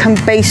things can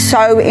be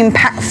so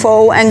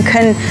impactful and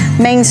can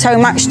mean so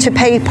much to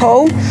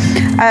people,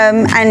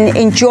 and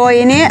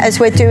enjoying it as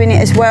we're doing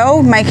it as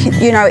well. Making,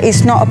 you know,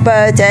 it's not a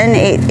burden,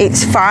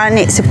 it's fun,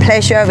 it's a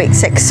pleasure,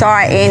 it's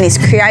exciting, it's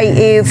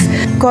creative.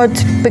 God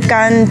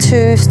began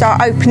to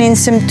start opening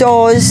some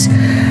doors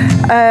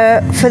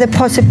for the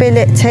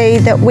possibility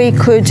that we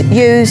could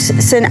use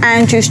St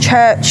Andrew's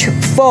Church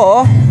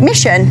for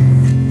mission.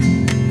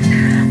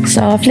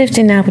 So I've lived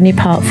in Albany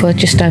Park for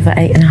just over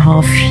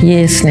 8.5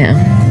 years now.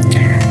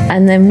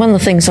 And then one of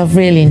the things I've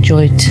really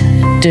enjoyed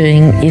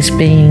doing is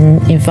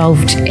being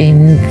involved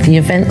in the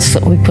events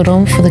that we put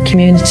on for the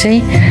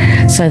community.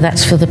 So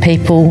that's for the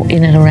people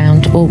in and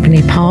around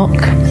Albany Park.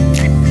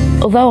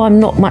 although I'm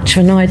not much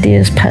of an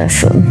ideas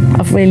person,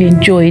 I've really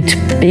enjoyed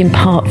being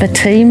part of a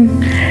team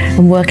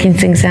and working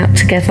things out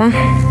together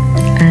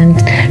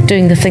and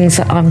doing the things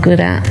that I'm good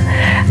at.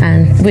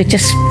 And we're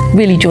just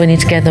really joining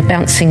together,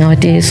 bouncing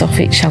ideas off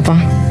each other.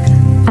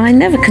 I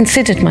never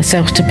considered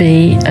myself to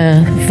be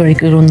very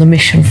good on the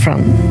mission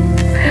front.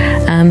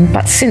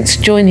 But since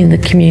joining the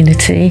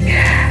community,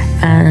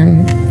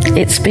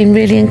 it's been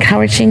really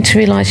encouraging to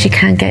realise you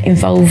can get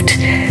involved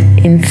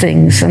in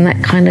things, and that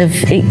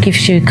it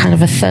gives you kind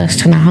of a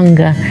thirst and a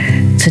hunger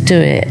to do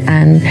it.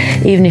 And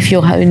even if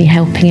you're only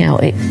helping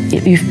out,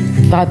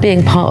 by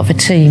being part of a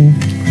team,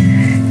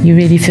 you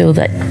really feel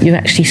that you're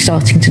actually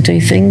starting to do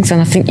things,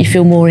 and I think you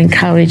feel more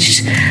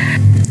encouraged.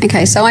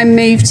 Okay, so I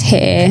moved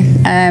here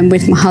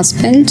with my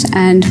husband,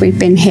 and we've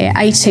been here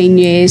 18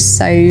 years,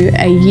 so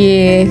a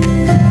year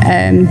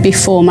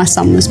before my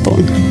son was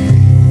born.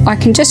 I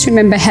can just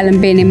remember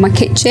Helen being in my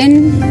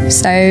kitchen,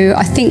 so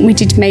I think we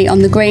did meet on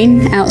the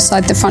green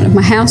outside the front of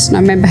my house, and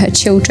I remember her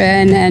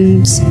children,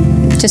 and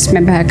just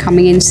remember her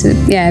coming into,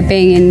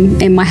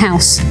 being in my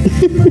house.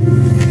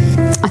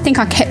 I think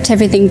I kept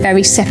everything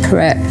very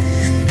separate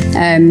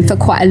for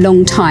quite a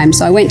long time.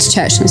 So I went to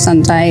church on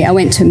Sunday, I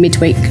went to a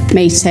midweek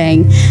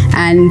meeting,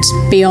 and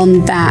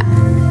beyond that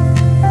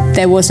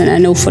there wasn't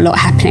an awful lot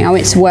happening. I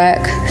went to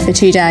work for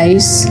 2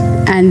 days,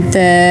 and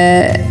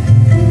the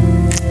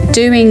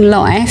doing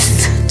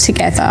life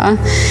together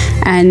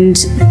and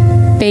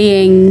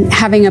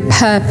having a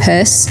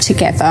purpose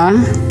together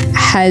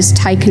has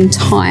taken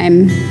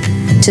time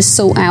to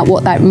sort out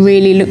what that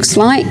really looks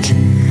like.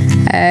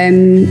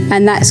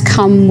 And that's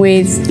come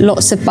with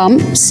lots of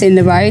bumps in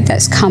the road,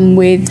 that's come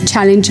with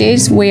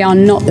challenges. We are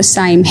not the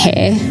same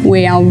here,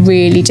 we are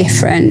really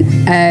different.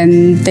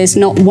 There's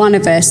not one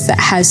of us that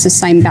has the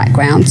same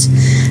background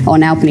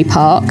on Albany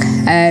Park.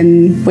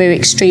 We're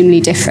extremely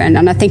different,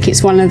 and I think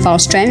it's one of our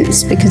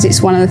strengths, because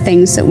it's one of the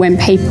things that when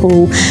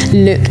people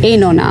look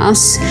in on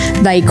us,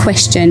 they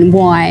question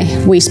why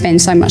we spend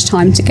so much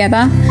time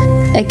together.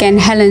 Again,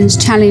 Helen's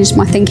challenged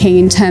my thinking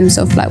in terms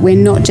of we're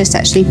not just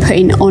actually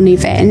putting on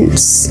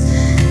events,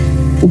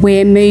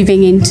 we're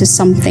moving into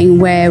something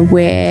where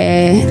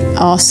we're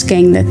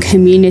asking the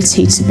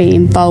community to be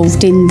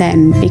involved in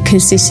them,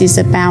 because this is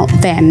about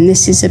them,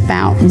 this is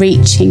about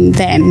reaching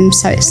them.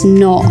 So it's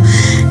not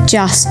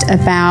just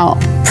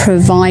about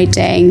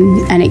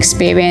providing an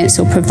experience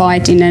or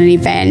providing an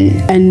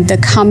event. And the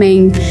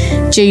coming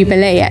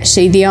Jubilee,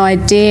 actually the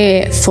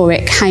idea for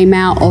it came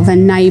out of a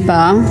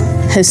neighbour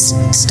has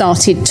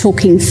started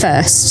talking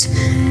first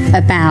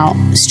about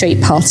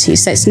street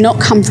parties. So it's not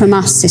come from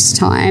us this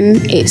time,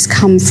 it's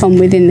come from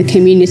within the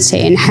community.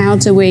 And how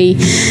do we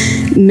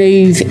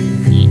move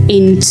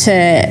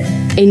into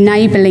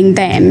enabling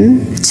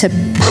them to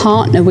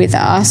partner with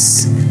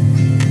us,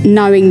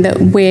 knowing that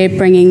we're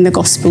bringing the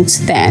gospel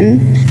to them?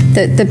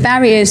 That the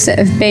barriers that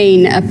have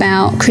been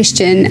about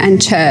Christian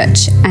and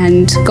church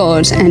and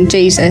God and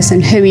Jesus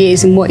and who he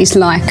is and what he's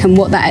like and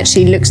what that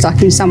actually looks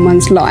like in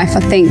someone's life,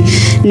 I think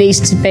needs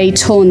to be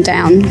torn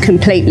down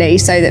completely,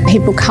 so that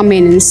people come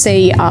in and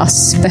see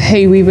us for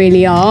who we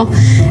really are.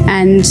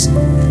 And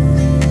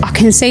I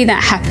can see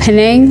that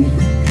happening.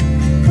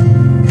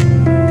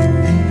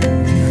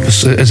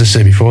 As I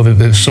said before,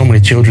 there's so many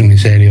children in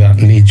this area that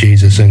need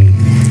Jesus, and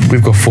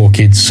we've got 4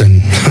 kids,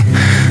 and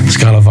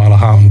Scarlett, Vala,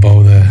 Hart and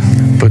Bo there,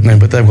 but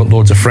they've got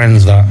loads of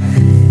friends that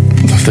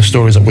the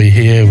stories that we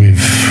hear,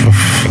 we've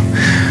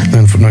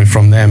learned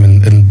from them,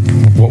 and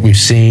what we've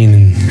seen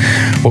and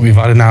what we've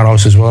had in our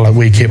house as well.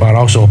 We keep our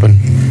house open,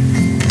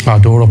 our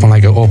door open,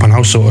 like an open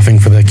house sort of thing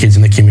for the kids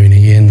in the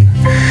community. And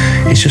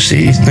it's just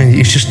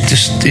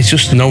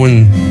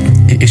knowing,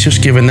 it's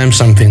just giving them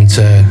something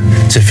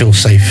to feel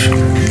safe.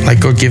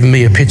 God giving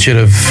me a picture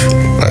of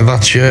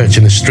that church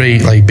in the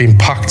street, being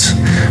packed,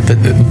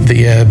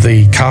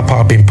 the car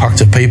park being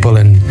packed of people,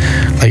 and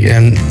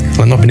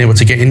not being able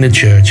to get in the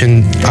church.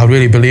 And I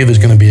really believe there's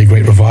going to be a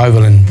great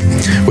revival, and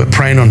we're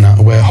praying on that,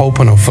 we're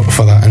hoping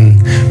for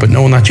that. But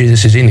knowing that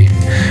Jesus is in it,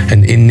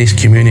 and in this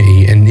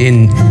community, and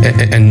him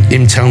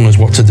telling us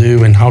what to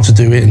do and how to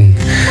do it, and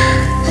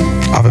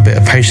have a bit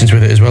of patience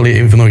with it as well,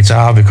 even though it's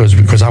hard,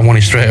 because I want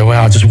it straight away.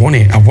 I just want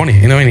it. I want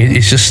it.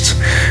 It's just,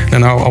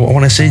 and I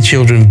want to see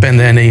children bend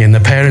their knee, and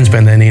their parents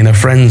bend their knee, and their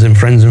friends and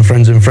friends and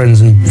friends and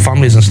friends and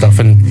families and stuff,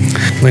 and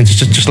then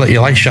just let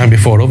your light shine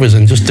before others,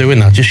 and just doing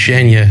that, just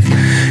sharing it.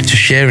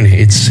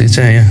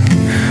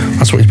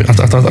 That's what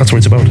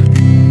it's about.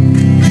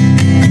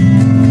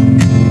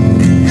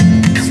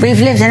 We've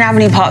lived in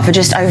Albany Park for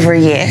just over a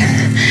year,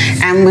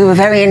 and we were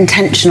very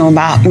intentional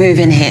about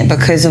moving here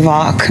because of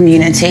our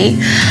community.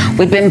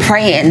 We'd been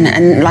praying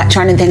and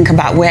trying to think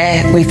about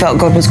where we felt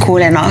God was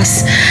calling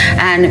us.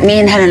 And me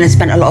and Helen had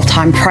spent a lot of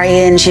time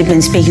praying. She'd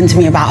been speaking to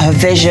me about her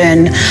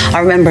vision. I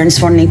remember in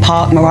Swanley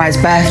Park, Mariah's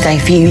birthday a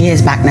few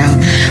years back now,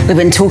 we've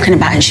been talking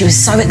about it, and she was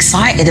so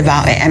excited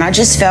about it. And I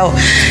just felt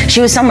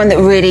she was someone that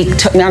really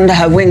took me under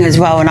her wing as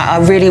well. And I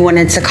really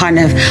wanted to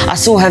I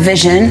saw her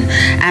vision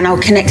and I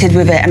connected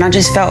with it, and I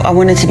just felt I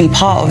wanted to be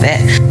part of it.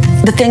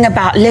 The thing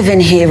about living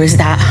here is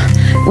that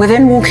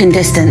within walking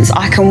distance,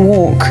 I can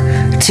walk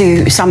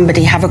to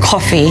somebody, have a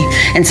coffee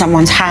in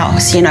someone's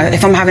house. You know,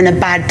 if I'm having a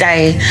bad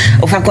day,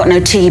 or if I've got no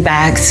tea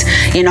bags,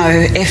 you know,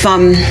 if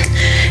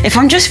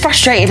I'm just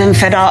frustrated and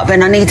fed up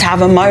and I need to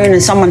have a moan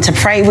and someone to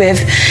pray with,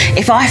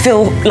 if I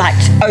feel like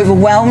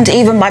overwhelmed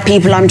even by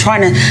people I'm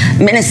trying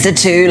to minister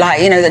to,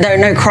 like, you know, that don't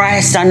know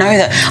Christ. I know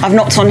that I've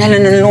knocked on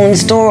Helen and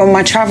Lorne's door on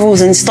my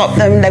travels and stopped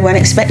them. They weren't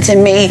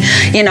expecting me,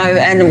 you know,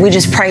 and we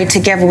just prayed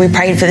together. We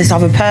prayed for this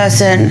other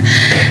person.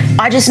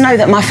 I just know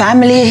that my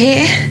family are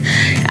here.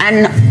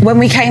 And when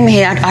we came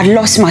here, I'd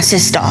lost my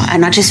sister,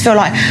 and I just feel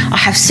like I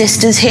have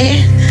sisters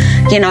here.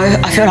 You know,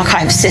 I feel like I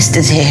have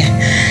sisters here,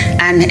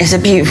 and it's a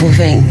beautiful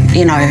thing.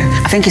 You know,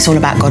 I think it's all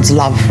about God's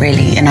love,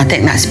 really, and I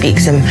think that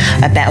speaks a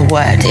better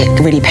word. It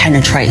really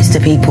penetrates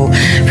to people.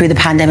 Through the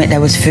pandemic, there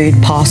was food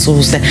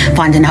parcels,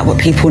 finding out what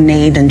people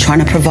need and trying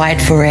to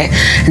provide for it.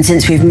 And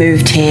since we've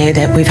moved here,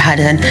 that we've had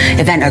an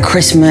event at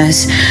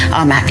Christmas,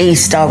 at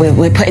Easter,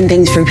 we're putting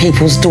things through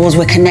people's doors.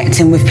 We're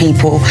connecting with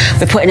people.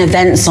 We're putting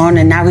events on,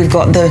 and now we've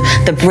got the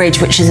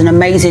Bridge, which is an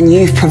amazing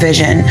youth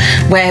provision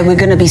where we're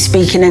going to be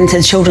speaking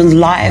into children's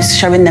lives,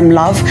 showing them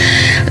love.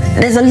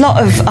 There's a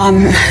lot of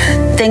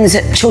things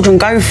that children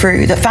go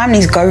through, that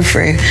families go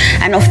through,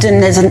 and often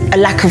there's a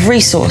lack of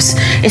resource.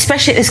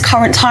 Especially at this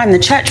current time, the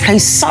church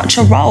plays such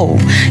a role,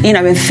 you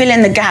know, in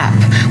filling the gap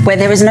where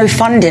there is no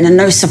funding and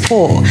no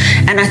support.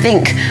 And I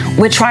think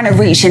we're trying to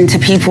reach into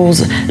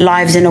people's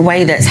lives in a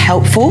way that's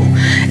helpful.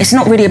 It's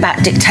not really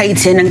about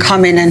dictating and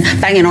coming and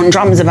banging on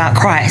drums about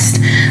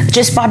Christ.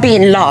 Just by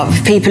being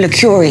love, people are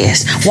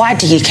curious. Why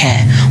do you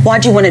care? Why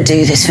do you want to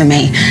do this for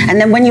me? And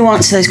then when you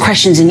answer those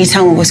questions and you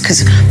tell them, well, it's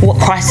because what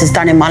Christ has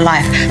done in my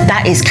life,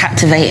 that is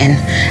captivating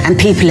and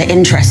people are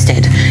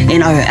interested, you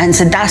know, and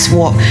so that's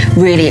what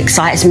really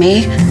excites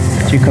me.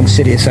 Do you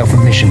consider yourself a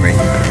missionary?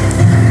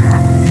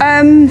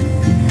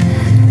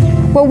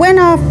 Well,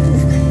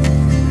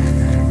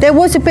 there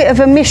was a bit of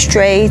a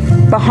mystery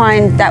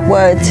behind that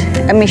word,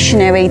 a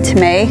missionary, to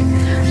me,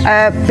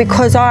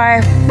 because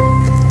I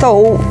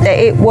thought that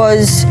it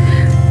was,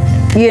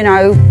 you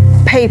know,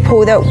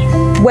 people that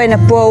went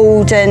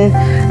abroad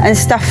and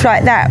stuff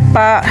like that,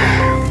 but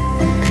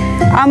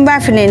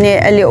unraveling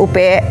it a little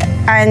bit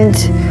and,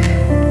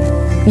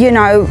 you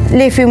know,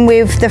 living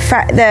with the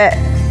fact that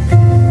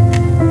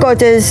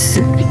God has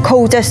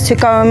called us to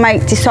go and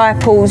make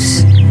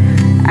disciples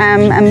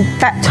and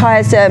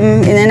baptise them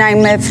in the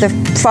name of the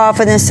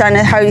Father, the Son and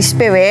the Holy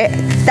Spirit.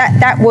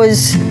 That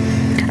was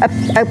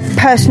a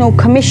personal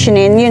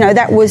commissioning, you know,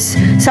 that was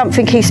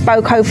something He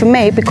spoke over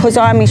me because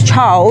I'm His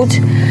child.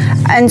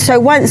 And so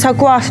once I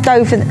grasped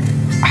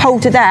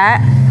hold of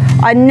that,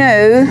 I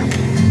knew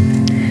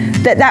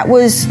that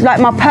was like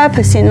my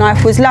purpose in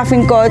life, was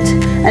loving God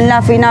and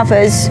loving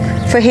others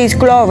for His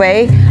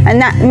glory, and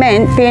that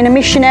meant being a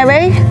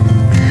missionary.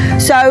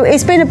 So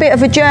it's been a bit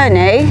of a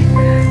journey,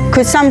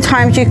 because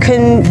sometimes you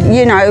can,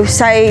 you know,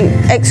 say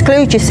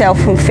exclude yourself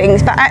from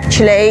things, but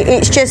actually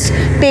it's just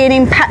being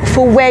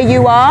impactful where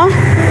you are.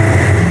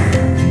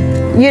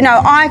 You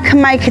know, I can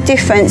make a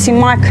difference in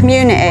my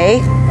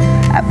community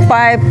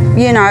by,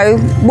 you know,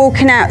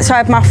 walking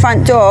outside my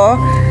front door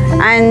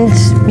and,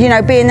 you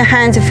know, being the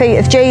hands and feet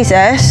of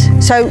Jesus.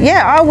 So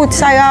yeah, I would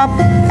say I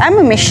am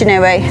a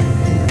missionary.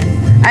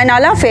 And I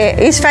love it.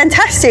 It's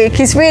fantastic.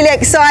 It's really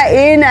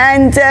exciting.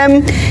 And,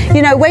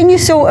 you know, when you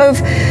sort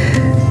of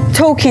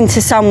talking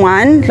to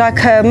someone,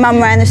 like a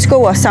mum around the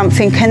school or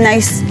something, and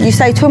you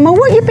say to them, well,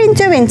 what you been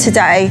doing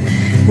today?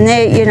 And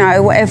they, you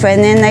know, whatever.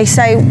 And then they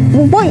say,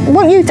 well,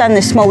 what you done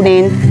this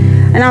morning?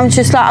 And I'm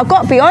just like, I've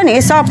got to be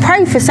honest, I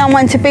prayed for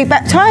someone to be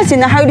baptised in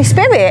the Holy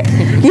Spirit,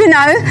 you know.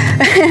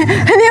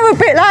 And they're a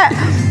bit like,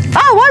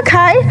 oh,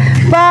 okay.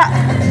 But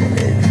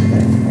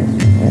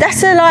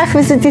that's the life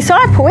as a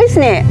disciple,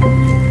 isn't it?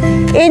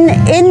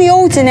 In the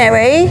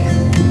ordinary,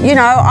 you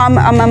know, I'm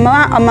a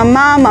mum,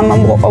 I'm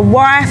a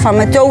wife, I'm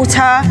a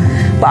daughter,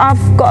 but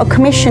I've got a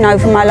commission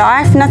over my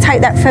life, and I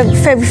take that very,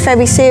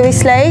 very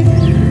seriously.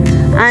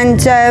 And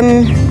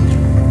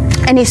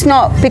it's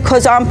not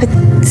because I'm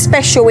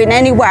special in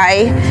any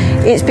way,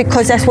 it's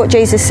because that's what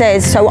Jesus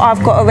says, so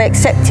I've got to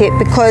accept it,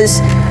 because,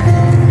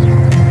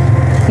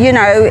 you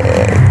know,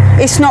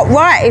 it's not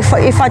right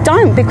if I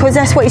don't, because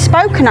that's what He's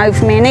spoken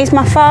over me, and He's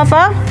my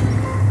Father.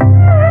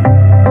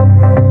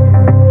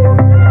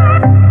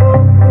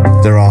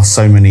 There are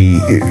so many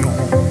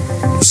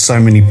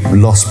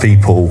lost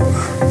people.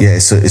 Yeah,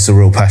 it's a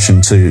real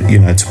passion to, you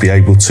know, to be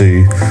able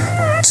to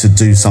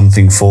do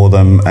something for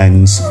them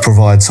and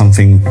provide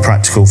something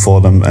practical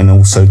for them, and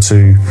also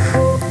to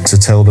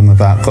tell them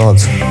about God.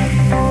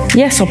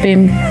 Yes, I've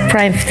been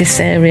praying for this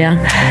area.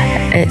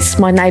 It's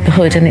my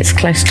neighbourhood and it's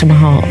close to my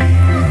heart.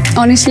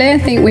 Honestly, I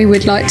think we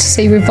would like to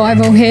see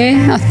revival here.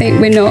 I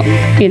think we're not,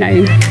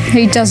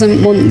 who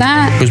doesn't want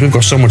that? Because we've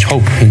got so much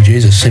hope in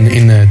Jesus,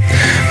 in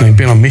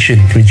being on mission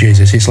with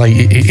Jesus. It's like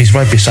he's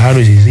right beside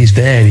us, he's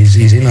there,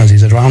 he's in us,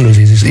 he's around us.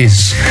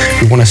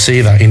 We want to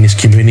see that in this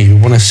community. We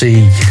want to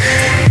see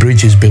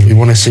bridges built, we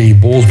want to see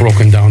walls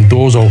broken down,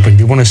 doors open.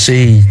 We want to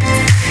see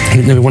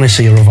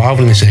a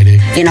revival in this area.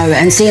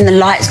 And seeing the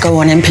lights go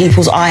on in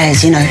people's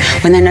eyes,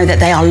 when they know that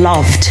they are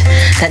loved,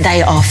 that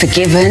they are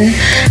forgiven,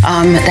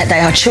 that they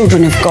are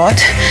children of God,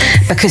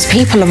 because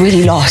people are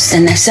really lost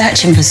and they're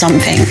searching for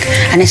something,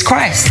 and it's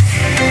Christ.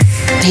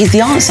 He's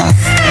the answer.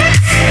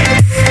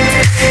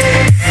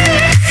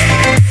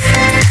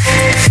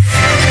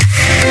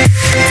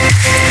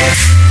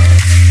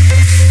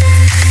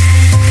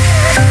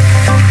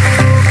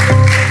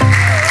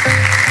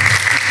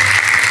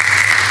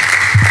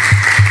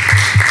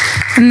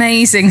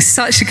 Amazing.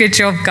 Such a good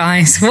job,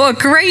 guys. What a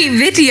great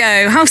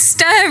video. How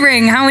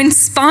stirring, how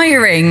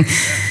inspiring.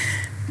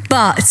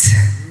 But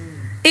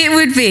it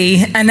would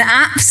be an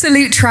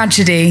absolute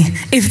tragedy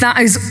if that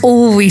is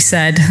all we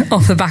said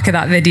off the back of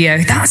that video.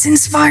 That's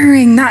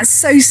inspiring. That's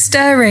so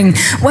stirring.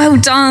 Well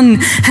done,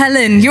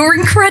 Helen. You're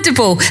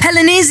incredible.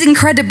 Helen is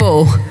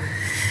incredible.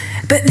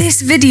 But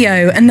this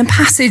video and the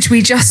passage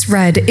we just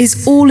read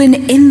is all an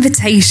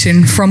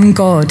invitation from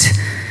God.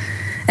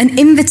 An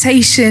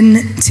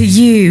invitation to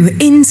you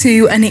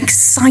into an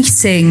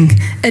exciting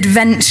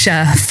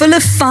adventure full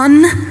of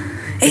fun.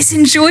 It's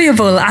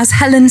enjoyable, as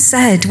Helen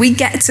said. We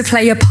get to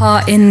play a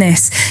part in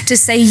this, to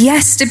say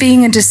yes to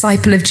being a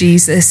disciple of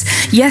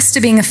Jesus, yes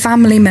to being a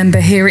family member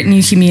here at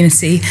New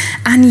Community,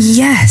 and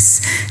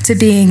yes to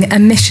being a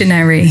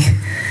missionary.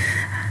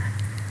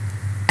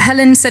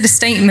 Helen said a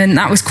statement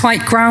that was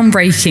quite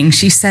groundbreaking.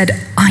 She said,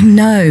 I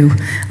know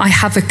I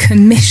have a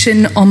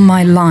commission on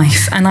my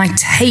life and I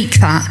take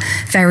that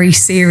very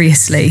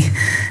seriously.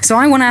 So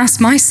I want to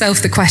ask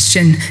myself the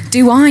question,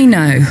 do I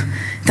know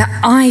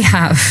that I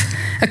have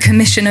a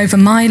commission over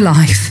my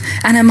life?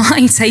 And am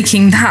I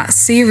taking that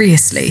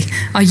seriously?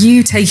 Are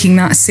you taking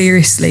that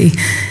seriously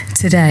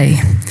today?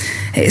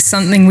 It's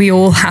something we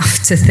all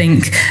have to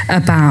think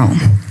about.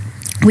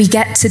 We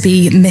get to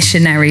be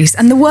missionaries.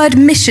 And the word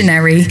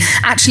missionary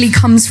actually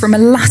comes from a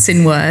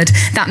Latin word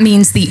that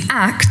means the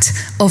act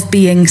of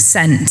being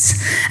sent.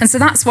 And so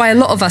that's why a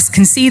lot of us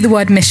can see the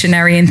word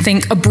missionary and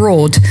think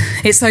abroad.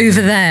 It's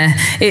over there.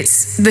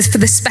 It's for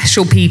the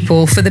special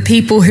people, for the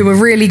people who are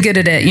really good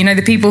at it.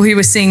 The people who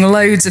are seeing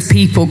loads of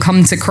people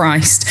come to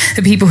Christ,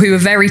 the people who are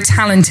very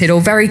talented or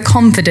very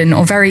confident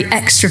or very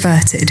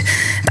extroverted.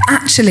 But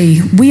actually,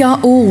 we are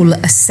all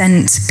a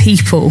sent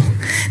people.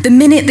 The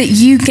minute that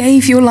you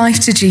gave your life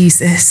to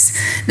Jesus,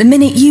 the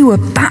minute you were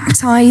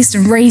baptized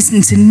and raised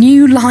into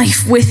new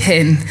life with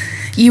him,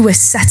 you were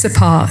set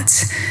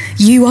apart.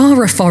 You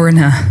are a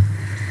foreigner.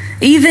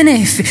 Even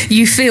if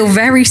you feel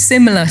very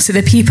similar to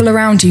the people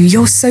around you,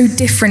 you're so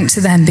different to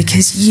them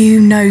because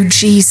you know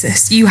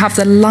Jesus. You have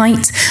the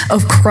light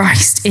of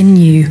Christ in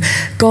you.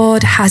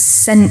 God has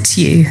sent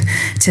you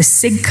to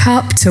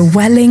Sidcup, to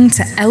Welling,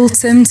 to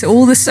Eltham, to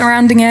all the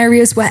surrounding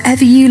areas,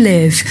 wherever you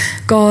live.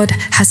 God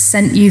has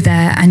sent you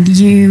there and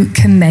you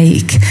can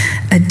make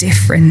a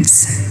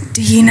difference.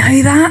 Do you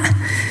know that?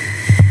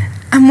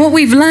 And what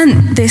we've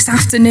learnt this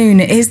afternoon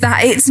is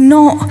that it's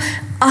not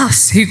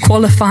us who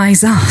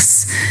qualifies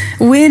us.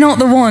 We're not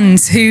the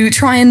ones who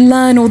try and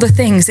learn all the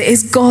things. It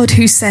is God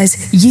who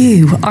says,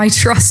 I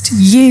trust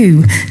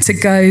you to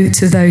go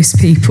to those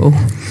people.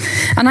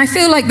 And I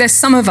feel like there's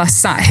some of us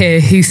sat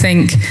here who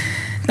think,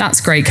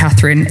 that's great,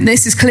 Catherine.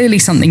 This is clearly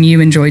something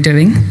you enjoy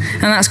doing.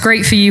 And that's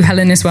great for you,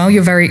 Helen, as well.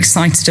 You're very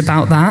excited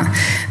about that.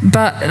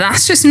 But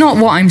that's just not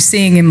what I'm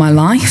seeing in my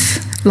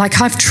life. Like,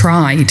 I've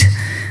tried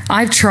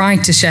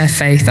to share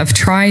faith. I've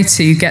tried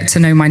to get to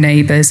know my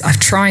neighbours. I've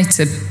tried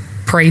to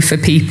pray for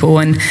people,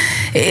 and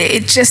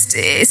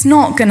it's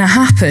not going to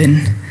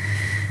happen.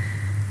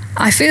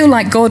 I feel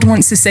like God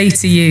wants to say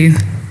to you,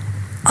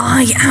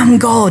 I am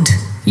God.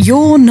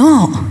 You're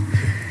not.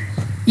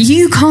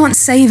 You can't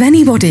save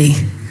anybody.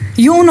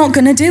 You're not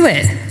going to do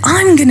it.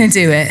 I'm going to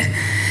do it.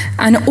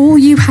 And all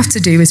you have to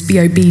do is be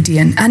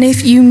obedient. And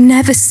if you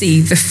never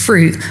see the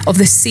fruit of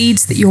the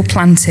seeds that you're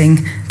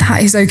planting,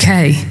 that is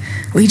okay.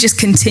 We just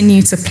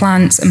continue to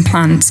plant and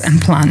plant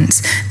and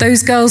plant.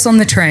 Those girls on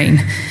the train,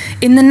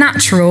 in the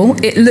natural,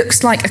 it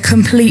looks like a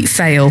complete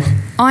fail.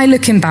 I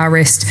look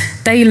embarrassed,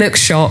 they look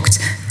shocked,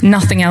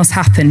 nothing else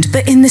happened.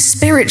 But in the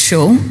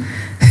spiritual,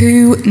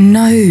 who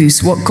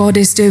knows what God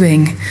is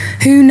doing?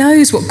 Who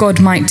knows what God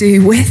might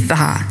do with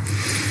that?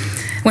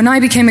 When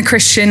I became a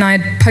Christian, I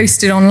had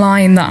posted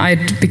online that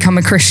I'd become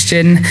a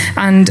Christian,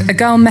 and a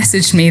girl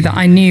messaged me that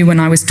I knew when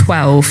I was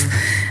 12,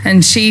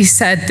 and she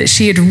said that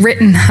she had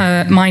written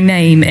my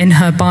name in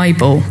her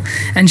Bible,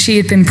 and she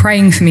had been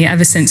praying for me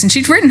ever since. And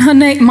she'd written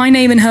my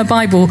name in her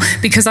Bible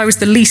because I was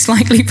the least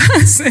likely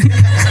person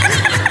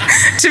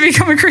to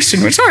become a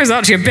Christian, which I was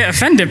actually a bit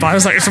offended by. I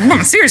was like,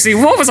 seriously,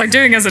 what was I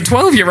doing as a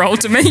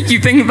 12-year-old to make you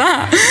think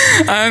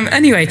that?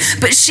 Anyway,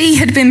 but she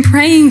had been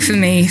praying for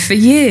me for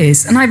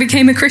years, and I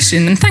became a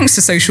Christian. And thanks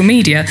to social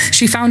media,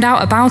 she found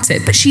out about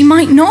it, but she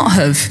might not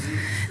have.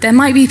 There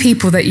might be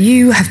people that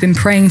you have been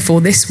praying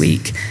for this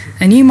week,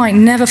 and you might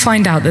never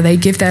find out that they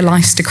give their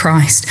lives to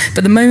Christ,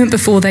 but the moment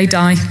before they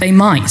die, they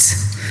might.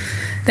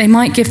 They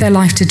might give their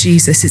life to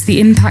Jesus. It's the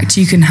impact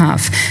you can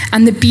have.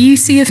 And the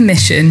beauty of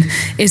mission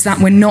is that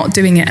we're not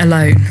doing it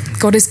alone.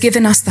 God has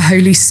given us the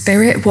Holy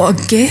Spirit. What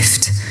a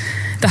gift.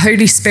 The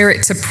Holy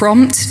Spirit to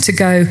prompt, to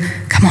go,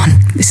 come on,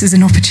 this is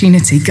an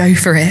opportunity, go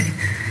for it.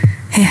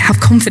 Here, have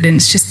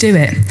confidence, just do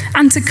it.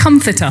 And to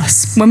comfort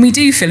us when we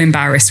do feel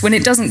embarrassed, when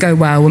it doesn't go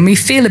well, when we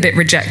feel a bit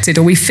rejected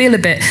or we feel a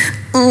bit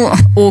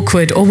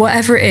awkward or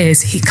whatever it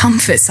is, he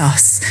comforts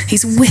us.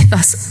 He's with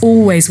us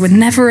always. We're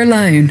never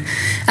alone.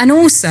 And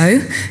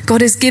also, God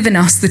has given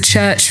us the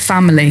church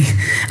family.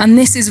 And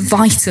this is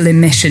vital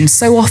in mission.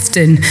 So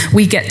often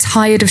we get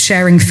tired of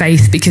sharing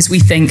faith because we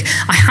think,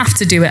 I have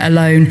to do it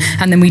alone.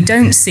 And then we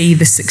don't see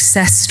the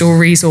success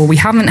stories, or we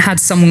haven't had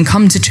someone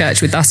come to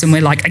church with us and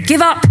we're like, I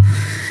give up.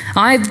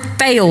 I've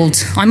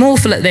failed. I'm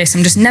awful at this.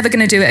 I'm just never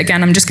going to do it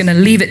again. I'm just going to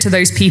leave it to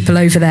those people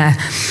over there.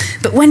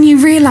 But when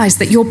you realise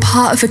that you're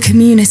part of a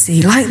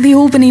community, like the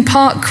Albany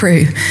Park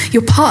crew,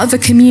 you're part of a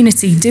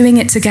community doing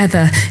it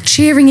together,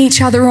 cheering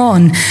each other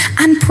on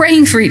and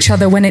praying for each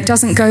other when it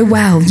doesn't go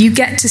well, you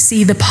get to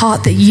see the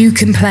part that you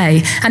can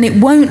play. And it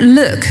won't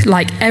look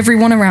like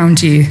everyone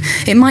around you.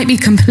 It might be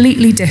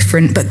completely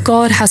different, but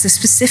God has a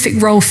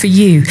specific role for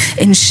you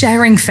in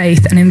sharing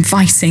faith and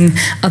inviting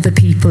other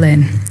people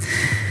in.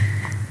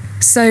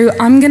 So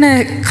I'm going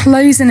to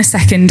close in a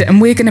second and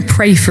we're going to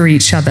pray for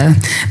each other.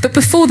 But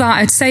before that,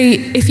 I'd say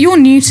if you're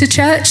new to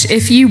church,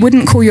 if you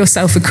wouldn't call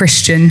yourself a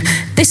Christian,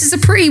 this is a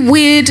pretty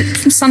weird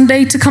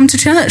Sunday to come to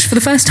church for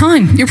the first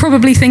time. You're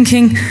probably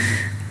thinking,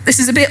 this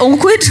is a bit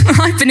awkward.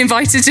 I've been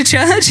invited to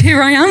church.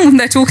 Here I am.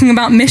 They're talking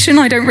about mission.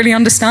 I don't really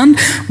understand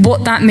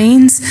what that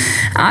means.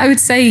 I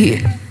would say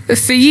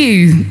for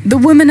you, the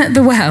woman at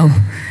the well,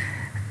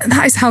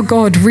 that is how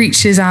God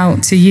reaches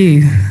out to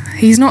you.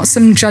 He's not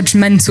some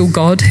judgmental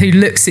God who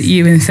looks at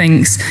you and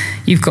thinks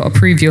you've got to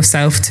prove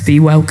yourself to be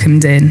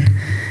welcomed in.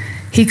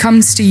 He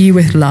comes to you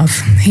with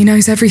love. He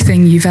knows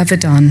everything you've ever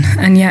done,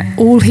 and yet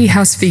all he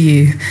has for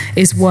you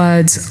is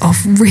words of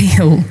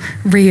real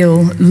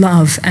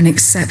love and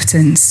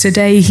acceptance.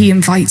 Today he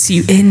invites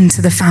you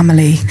into the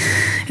family.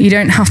 You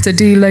don't have to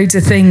do loads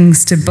of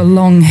things to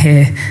belong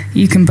here.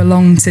 You can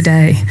belong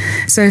today.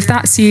 So if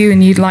that's you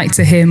and you'd like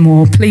to hear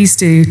more, please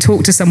do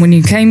talk to someone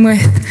you came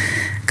with.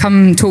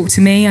 Come talk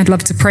to me. I'd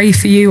love to pray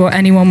for you, or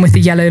anyone with a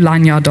yellow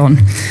lanyard on.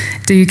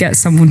 Do get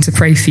someone to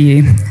pray for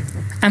you.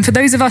 And for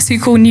those of us who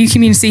call New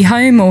Community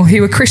home or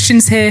who are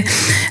Christians here,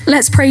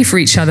 let's pray for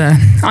each other.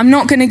 I'm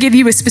not going to give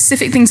you a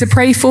specific thing to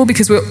pray for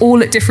because we're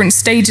all at different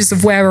stages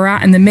of where we're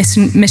at in the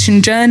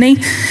mission journey.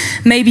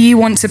 Maybe you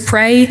want to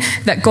pray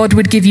that God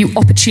would give you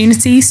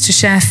opportunities to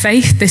share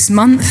faith this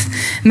month.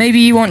 Maybe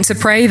you want to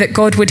pray that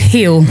God would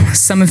heal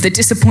some of the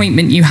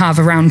disappointment you have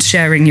around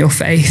sharing your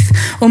faith.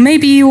 Or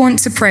maybe you want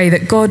to pray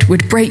that God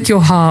would break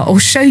your heart or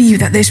show you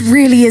that this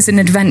really is an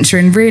adventure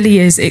and really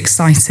is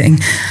exciting.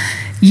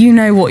 You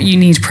know what you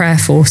need prayer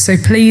for, so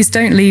please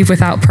don't leave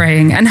without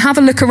praying. And have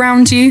a look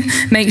around you.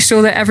 Make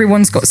sure that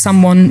everyone's got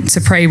someone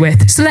to pray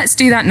with. So let's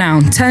do that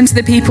now. Turn to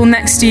the people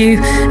next to you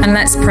and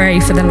let's pray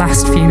for the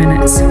last few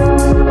minutes.